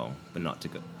not sell, but not to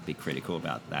be critical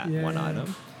about that one Yeah.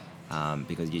 item.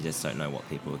 Because you just don't know what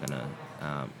people are going to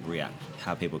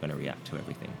how people are going to react to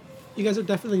everything. You guys are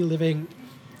definitely living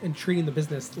and treating the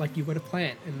business like you would a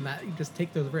plant, and that you just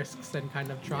take those risks and kind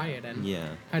of try it, and Yeah.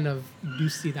 kind of do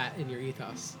see that in your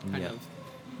ethos, kind Yeah. of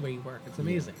way you work. It's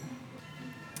amazing.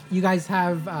 You guys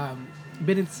have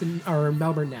been in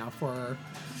Melbourne now for,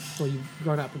 well, you've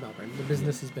grown up in Melbourne. The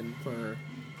business has been for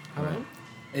how long?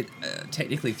 It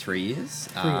technically 3 years,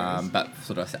 3 years. but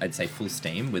sort of I'd say full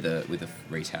steam with a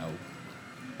retail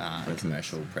and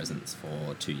commercial presence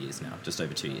for 2 years now, just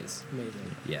over 2 years.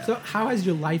 Amazing. Yeah. So how has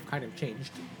your life kind of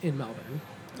changed in Melbourne?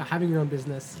 Having your own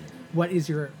business, what is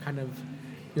your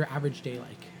average day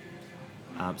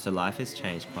like? So life has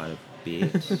changed quite a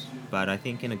bit, but I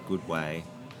think in a good way.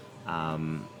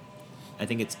 I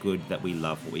think it's good that we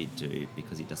love what we do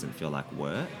because it doesn't feel like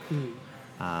work.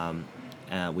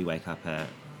 We wake up at,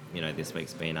 this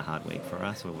week's been a hard week for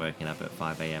us. We're waking up at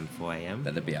 5 a.m., 4 a.m.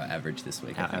 That'd be our average this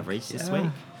week. I Our think. average this Yeah.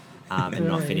 week. And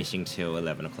not Right. finishing till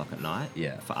 11 o'clock at night.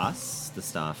 Yeah. For us, the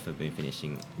staff have been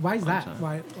finishing. Why is on that? time.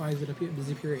 Why is it a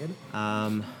busy period?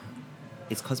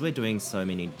 It's because we're doing so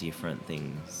many different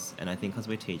things, and I think because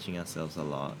we're teaching ourselves a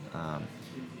lot,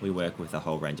 we work with a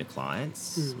whole range of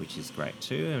clients, which is great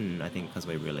too. And I think because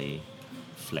we're really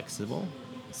flexible,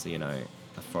 so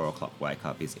a 4 o'clock wake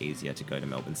up is easier to go to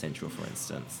Melbourne Central, for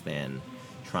instance, than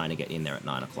trying to get in there at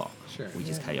 9 o'clock, Sure, which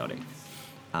is yeah. chaotic.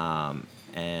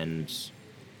 And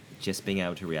just being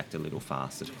able to react a little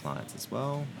faster to clients as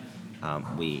well.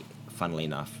 We, funnily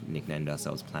enough, nicknamed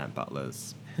ourselves Plant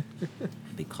Butlers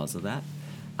because of that.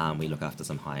 We look after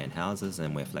some high-end houses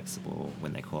and we're flexible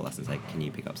when they call us and say, can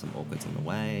you pick up some orchids on the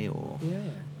way? Or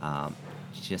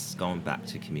just going back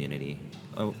to community,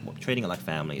 treating it like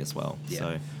family as well. Yeah.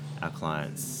 So our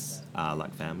clients are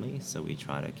like family, so we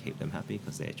try to keep them happy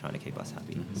because they're trying to keep us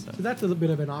happy. So So that's a little bit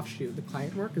of an offshoot, the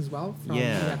client work as well from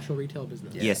Yeah. the actual retail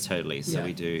business. Yeah. Yes, totally. So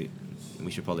Yeah. we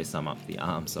should probably sum up the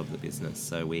arms of the business.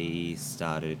 So we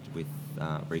started with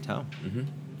retail,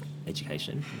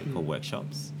 education, we call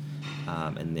workshops.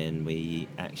 And then we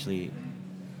actually,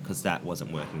 because that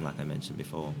wasn't working like I mentioned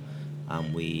before,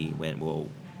 we went, well,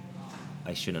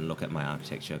 I shouldn't look at my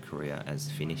architecture career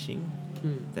as finishing,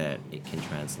 that it can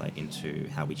translate into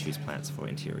how we choose plants for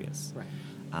interiors.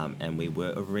 Right. And we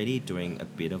were already doing a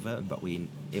bit of it, but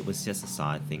it was just a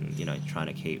side thing, trying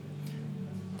to keep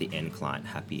the end client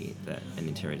happy that an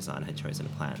interior designer had chosen a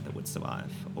plant that would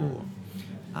survive.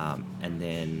 And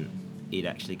then it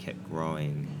actually kept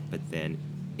growing, but then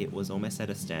it was almost at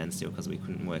a standstill because we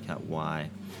couldn't work out why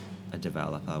a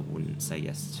developer wouldn't say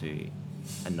yes to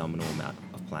a nominal amount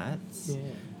of plants.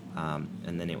 Yeah.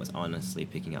 And then it was honestly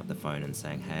picking up the phone and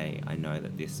saying, hey, I know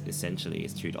that this essentially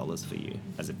is $2 for you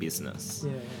as a business.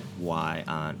 Yeah. Why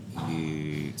aren't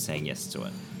you saying yes to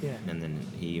it? Yeah. And then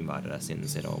he invited us in and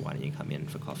said, oh, why don't you come in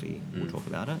for coffee? We'll talk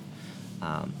about it.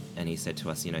 And he said to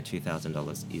us,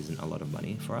 $2,000 isn't a lot of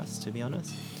money for us, to be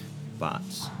honest, but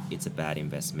it's a bad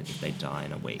investment if they die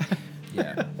in a week.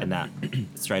 Yeah. And that,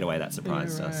 straight away, that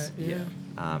surprised Yeah, us. right,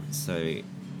 yeah. So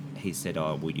he said,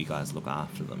 oh, will you guys look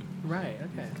after them? Right.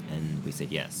 Okay. And we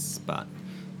said yes, but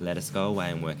let us go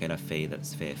away and work out a fee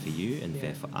that's fair for you and Yeah.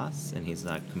 fair for us. And he's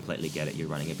like, completely get it. You're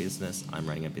running a business. I'm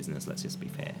running a business. Let's just be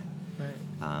fair.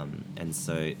 Right. And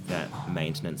so that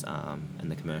maintenance arm and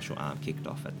the commercial arm kicked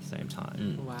off at the same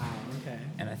time. Mm. Wow. Okay.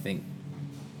 And I think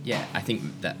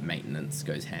that maintenance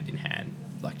goes hand in hand,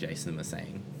 like Jason was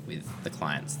saying, with the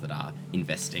clients that are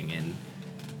investing in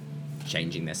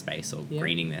changing their space or Yeah.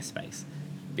 greening their space.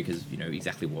 Because you know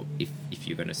exactly what, if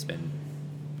you're going to spend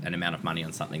an amount of money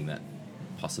on something that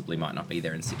possibly might not be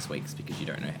there in 6 weeks because you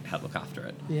don't know how to look after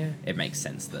it, Yeah. it makes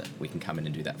sense that we can come in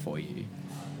and do that for you.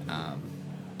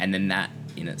 And then that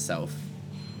in itself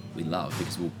we love,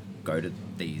 because we'll go to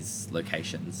these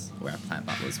locations, or our plant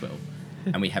butlers will,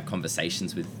 and we have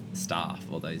conversations with staff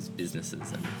or those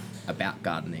businesses and about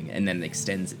gardening, and then it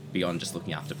extends beyond just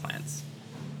looking after plants.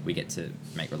 We get to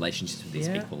make relationships with these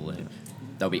Yeah. people, and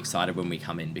they'll be excited when we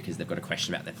come in because they've got a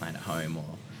question about their plant at home,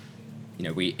 or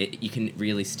you can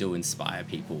really still inspire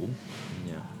people,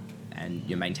 Yeah. and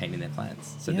you're maintaining their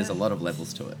plants. So Yeah. there's a lot of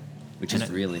levels to it, which And is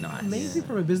it- really nice. Amazing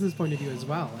from a business point of view as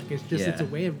well. Like it's just it's a Yeah.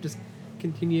 way of just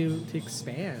continue to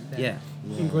expand and, Yeah.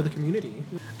 and grow the community.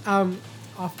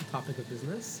 Off the topic of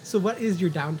business, so what is your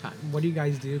downtime? What do you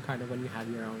guys do kind of when you have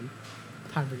your own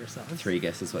time for yourselves? 3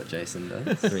 guesses what Jason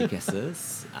does. 3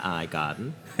 guesses. I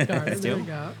garden. Garden, Still. there you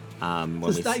go.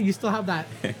 When So you still have that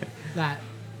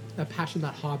passion,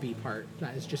 that hobby part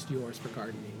that is just yours for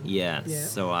gardening. Yeah, Yeah.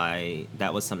 so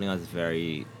that was something I was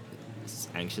very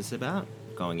anxious about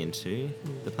going into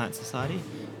the Plant Society,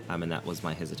 and that was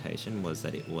my hesitation, was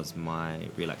that it was my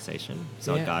relaxation.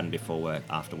 So Yeah. I'd garden before work,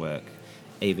 after work.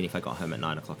 Even if I got home at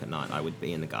 9 o'clock at night, I would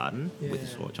be in the garden with the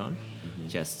Yeah. torch on,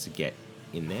 just to get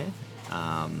in there.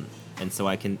 And so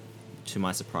I can, to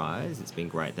my surprise, it's been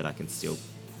great that I can still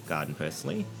garden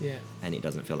personally, Yeah. and it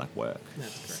doesn't feel like work.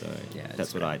 That's great. So Yeah, it's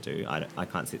that's what great. I do. I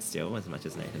can't sit still as much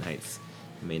as Nathan hates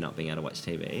me not being able to watch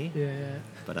TV. Yeah, yeah.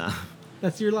 But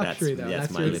That's your luxury, though. that's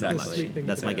That's my your little exactly. sweet thing.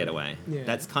 that's to my do. getaway. Yeah.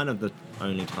 That's kind of the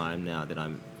only time now that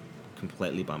I'm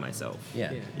completely by myself.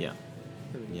 Yeah. Yeah.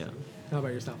 Amazing. Yeah. How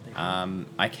about yourself, Nathan?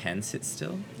 I can sit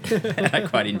still. I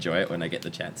quite enjoy it when I get the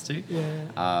chance to.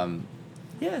 Yeah.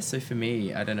 Yeah, so for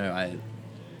me, I don't know,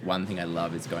 one thing I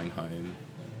love is going home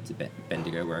to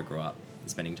Bendigo, where I grew up,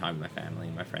 spending time with my family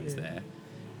and my friends Yeah. there.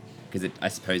 Because I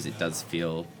suppose it does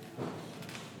feel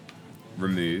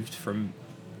removed from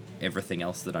everything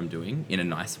else that I'm doing in a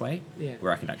nice way, Yeah.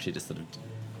 where I can actually just sort of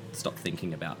stop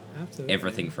thinking about Absolutely.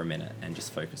 everything for a minute and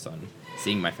just focus on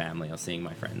seeing my family or seeing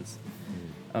my friends.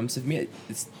 So for me,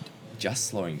 it's just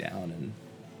slowing down and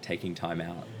taking time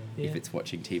out. Yeah. If it's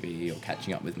watching TV or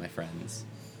catching up with my friends,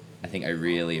 I think I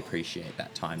really appreciate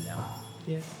that time now,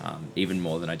 Yeah. even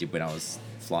more than I did when I was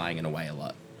flying and away a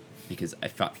lot, because I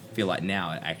feel like now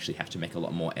I actually have to make a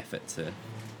lot more effort to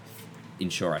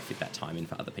ensure I fit that time in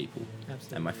for other people and my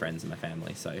Absolutely. friends and my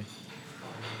family. So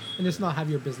And just not have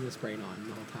your business brain on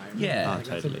the whole time. Yeah. I think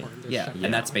that's Totally. important to yeah, shut and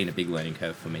down. that's been a big learning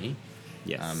curve for me.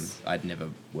 Yes. I'd never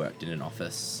worked in an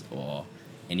office or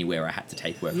anywhere I had to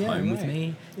take work Yeah, home with right.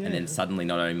 me, Yeah. and then suddenly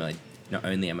not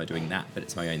only am I doing that, but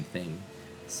it's my own thing.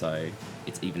 So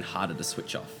it's even harder to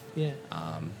switch off. Yeah.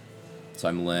 So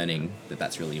I'm learning that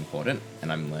that's really important,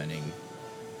 and I'm learning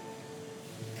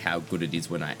how good it is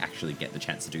when I actually get the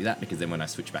chance to do that, because then when I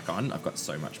switch back on, I've got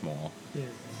so much more Yeah.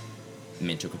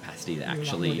 mental capacity to A lot more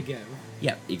actually. to give.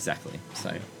 Yeah, exactly. So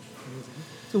Amazing.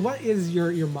 So what is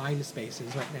your mind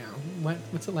spaces right now?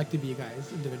 What's it like to be you guys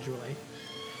individually?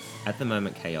 At the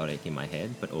moment, chaotic in my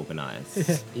head, but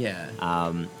organized. yeah,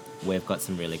 We've got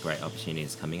some really great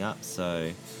opportunities coming up,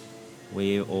 so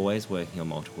we're always working on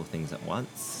multiple things at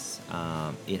once.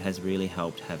 It has really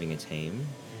helped having a team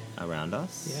around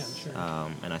us. Yeah, I'm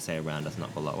sure. And I say around us,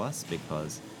 not below us,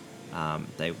 because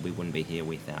we wouldn't be here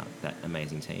without that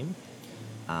amazing team.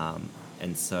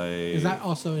 And so Is that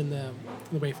also in the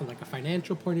way from like a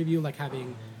financial point of view, like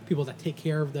having people that take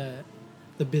care of the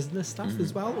business stuff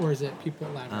as well, or is it people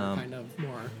that are kind of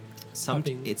more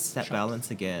helping it's that shops? balance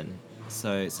again.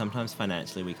 So sometimes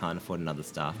financially we can't afford another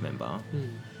staff member,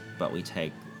 but we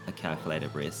take a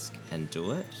calculated risk and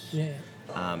do it. Yeah.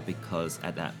 Because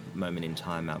at that moment in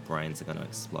time, our brains are going to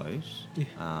explode.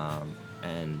 Yeah.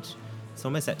 And it's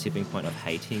almost that tipping point of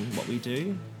hating what we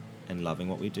do and loving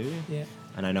what we do. Yeah.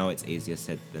 And I know it's easier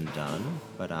said than done,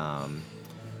 but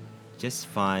just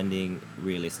finding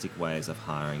realistic ways of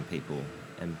hiring people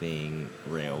and being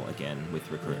real again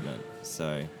with recruitment.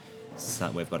 So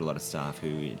we've got a lot of staff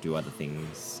who do other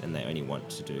things and they only want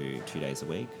to do 2 days a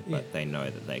week, but they know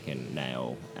that they can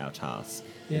nail our task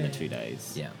in the 2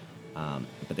 days. Yeah.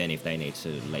 But then if they need to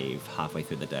leave halfway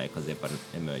through the day because they've got an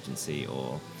emergency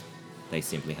or they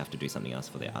simply have to do something else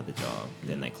for their other job,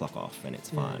 then they clock off and it's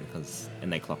fine,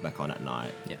 and they clock back on at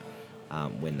night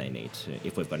when they need to,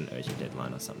 if we've got an urgent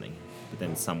deadline or something. But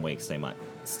then some weeks they might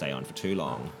stay on for too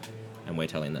long and we're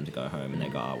telling them to go home and they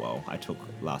go, oh, well, I took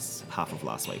half of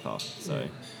last week off. So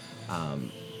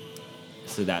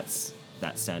so that's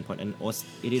that standpoint. And also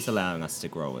it is allowing us to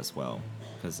grow as well,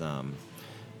 because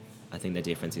I think the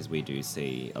difference is we do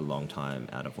see a long time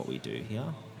out of what we do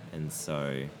here, and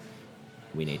so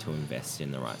we need to invest in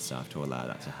the right stuff to allow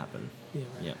that to happen. Yeah.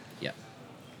 Right.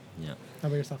 Yeah. How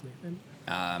about yourself, Nathan?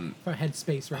 For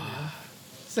headspace right now.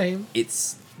 Same.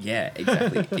 It's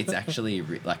exactly. It's actually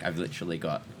like I've literally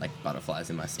got like butterflies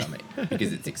in my stomach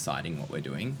because it's exciting what we're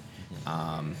doing.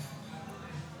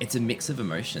 It's a mix of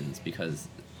emotions because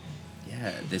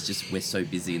we're so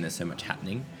busy and there's so much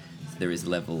happening. So there is a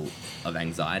level of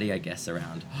anxiety, I guess,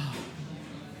 around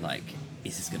like,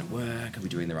 is this going to work? Are we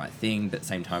doing the right thing? But at the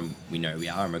same time, we know we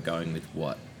are, and we're going with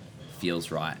what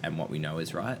feels right and what we know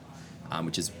is right,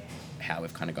 which is how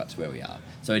we've kind of got to where we are.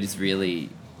 So it is really,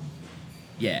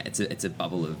 it's a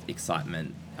bubble of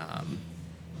excitement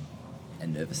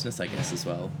and nervousness, I guess, as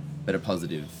well, but a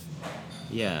positive.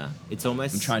 Yeah, it's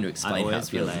almost... I'm trying to explain how it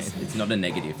feels. Relate. It's not a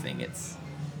negative thing. It's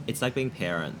like being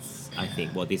parents, I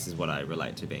think. Well, this is what I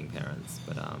relate to being parents,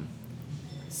 but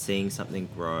seeing something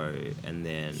grow and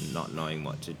then not knowing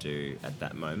what to do at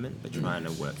that moment, but trying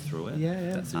to work through it.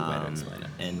 Yeah. That's a good way to explain it.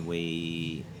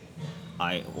 And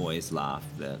I always laugh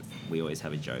that we always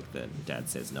have a joke that Dad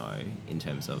says no in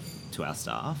terms of to our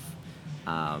staff.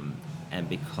 And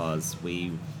because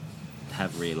we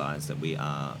have realised that we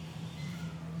are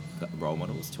role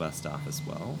models to our staff as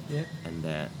well. Yeah. And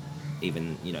that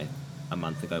even, a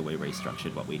month ago we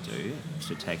restructured what we do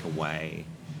to take away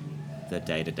the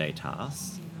day-to-day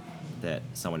tasks that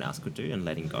someone else could do and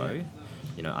letting go.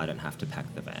 I don't have to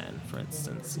pack the van, for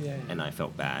instance, and I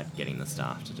felt bad getting the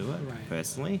staff to do it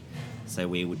personally. So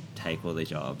we would take all the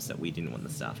jobs that we didn't want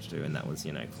the staff to do, and that was,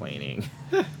 cleaning,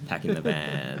 packing the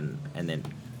van, and then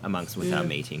amongst with our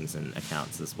meetings and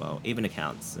accounts as well. Even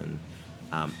accounts and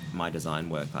my design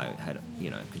work I had,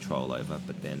 control over,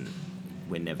 but then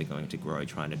we're never going to grow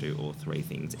trying to do all three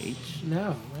things each.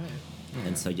 No, right.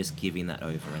 And so just giving that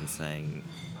over and saying,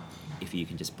 if you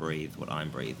can just breathe what I'm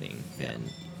breathing, then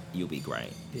you'll be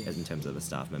great as in terms of a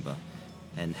staff member.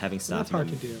 And having staff that's hard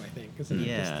to do, I think, isn't it?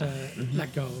 Just to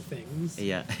let go of things.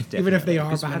 Yeah, definitely. Even if they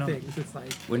are bad things, it's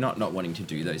like... We're not wanting to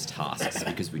do those tasks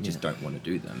because we just don't want to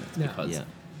do them. It's because,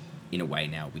 in a way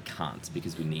now, we can't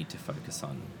because we need to focus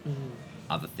on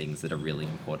other things that are really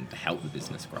important to help the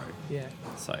business grow. Yeah.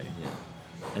 So...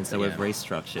 And so we've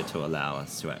restructured to allow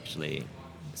us to actually...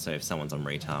 So if someone's on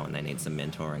retail and they need some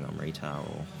mentoring on retail,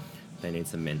 or they need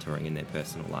some mentoring in their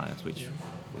personal lives, which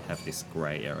we have this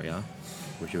grey area,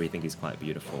 which we think is quite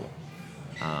beautiful,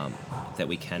 that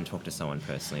we can talk to someone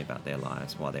personally about their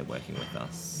lives while they're working with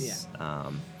us.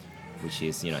 Which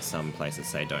is, some places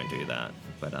say don't do that,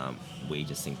 but we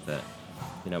just think that,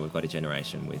 we've got a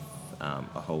generation with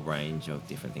a whole range of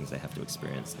different things they have to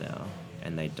experience now,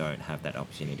 and they don't have that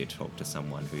opportunity to talk to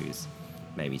someone who's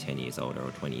maybe 10 years older or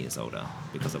 20 years older,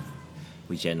 because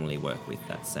we generally work with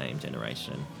that same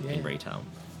generation in retail,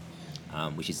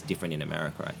 which is different in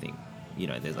America, I think.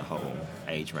 There's a whole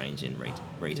age range in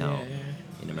retail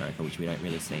in America, which we don't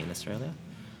really see in Australia.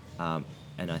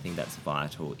 And I think that's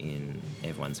vital in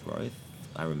everyone's growth.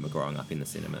 I remember growing up in the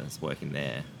cinemas, working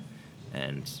there,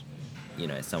 and,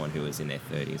 someone who was in their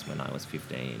 30s when I was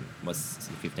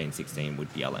 15, 16, would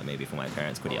yell at me before my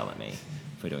parents could yell at me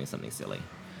for doing something silly.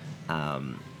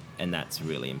 And that's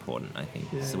really important, I think.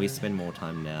 So we spend more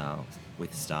time now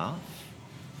with staff,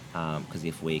 because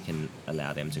if we can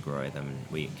allow them to grow, then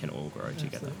we can all grow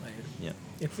together. Yeah.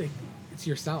 It's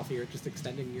yourself. You're just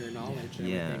extending your knowledge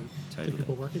and everything to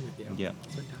people working with you. Yeah.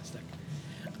 It's fantastic.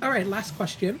 All right, last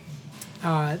question.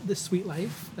 The Sweet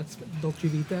Life, that's Dolce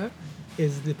Vita,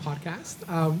 is the podcast.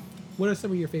 What are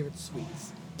some of your favorite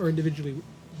sweets? Or individually,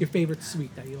 your favorite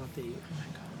sweet that you love to eat?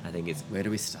 I think it's... Where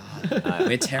do we start?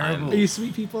 We're terrible. Are you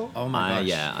sweet people? Oh my gosh.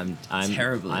 Yeah, I'm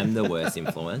terrible. I'm the worst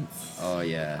influence. Oh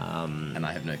yeah. And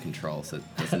I have no control, so it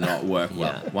does not work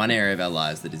well. One area of our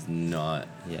lives that is not...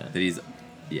 Yeah. That is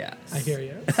Yes. I hear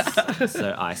you.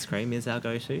 So ice cream is our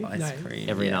go-to. Ice Nice. cream.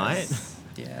 Every yes.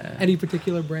 Yeah. Any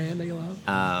particular brand that you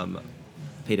love?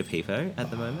 Peter Pipo at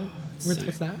the moment.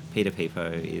 What's that? Peter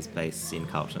Pipo is based in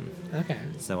Carlton. Okay.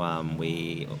 So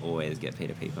we always get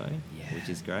Peter Pipo, Yeah. which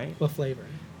is great. What flavor?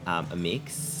 A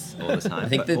mix all the time. I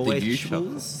think but the always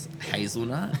usuals,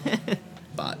 hazelnut,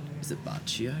 but is it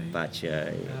Baccio?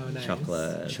 Baccio, Oh, nice.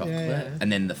 chocolate. Chocolate. Yeah.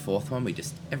 And then the fourth one, we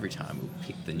just, every time we'll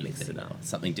pick the new Mix thing it up. or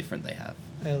something different they have.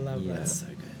 I love Yeah. That's that.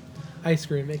 so good. Ice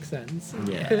cream makes sense.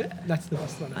 Yeah. That's the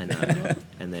best one. I know.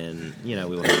 And then, we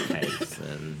will have cakes.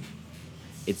 And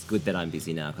it's good that I'm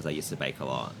busy now because I used to bake a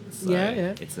lot. So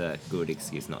Yeah. it's a good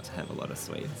excuse not to have a lot of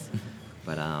sweets.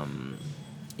 But,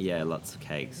 lots of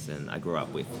cakes. And I grew up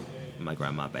with my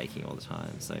grandma baking all the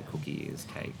time. So cookies,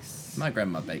 cakes. My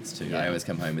grandma bakes too. Yeah. I always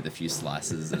come home with a few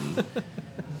slices and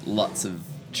lots of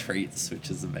treats,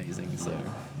 which is amazing. So,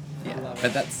 yeah. Love it.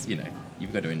 But that's,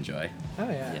 you've got to enjoy. Oh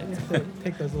yeah. Yeah. You have to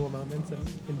take those little moments and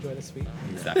enjoy the sweet.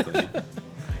 Exactly.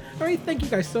 All right. Thank you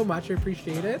guys so much. I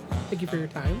appreciate it. Thank you for your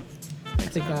time. I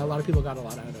think a lot of people got a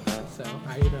lot out of it. So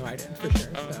I know I did for sure.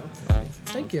 So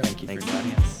thank you. Thank you Thanks. for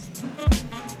inviting us.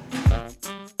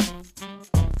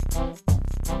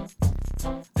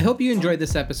 I hope you enjoyed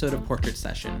this episode of Portrait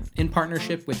Session in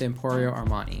partnership with Emporio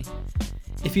Armani.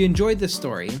 If you enjoyed this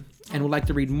story and would like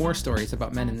to read more stories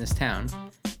about men in this town,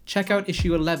 check out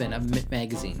issue 11 of MIT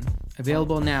Magazine,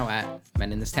 available now at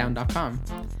meninthistown.com.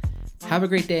 Have a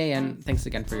great day and thanks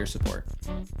again for your support.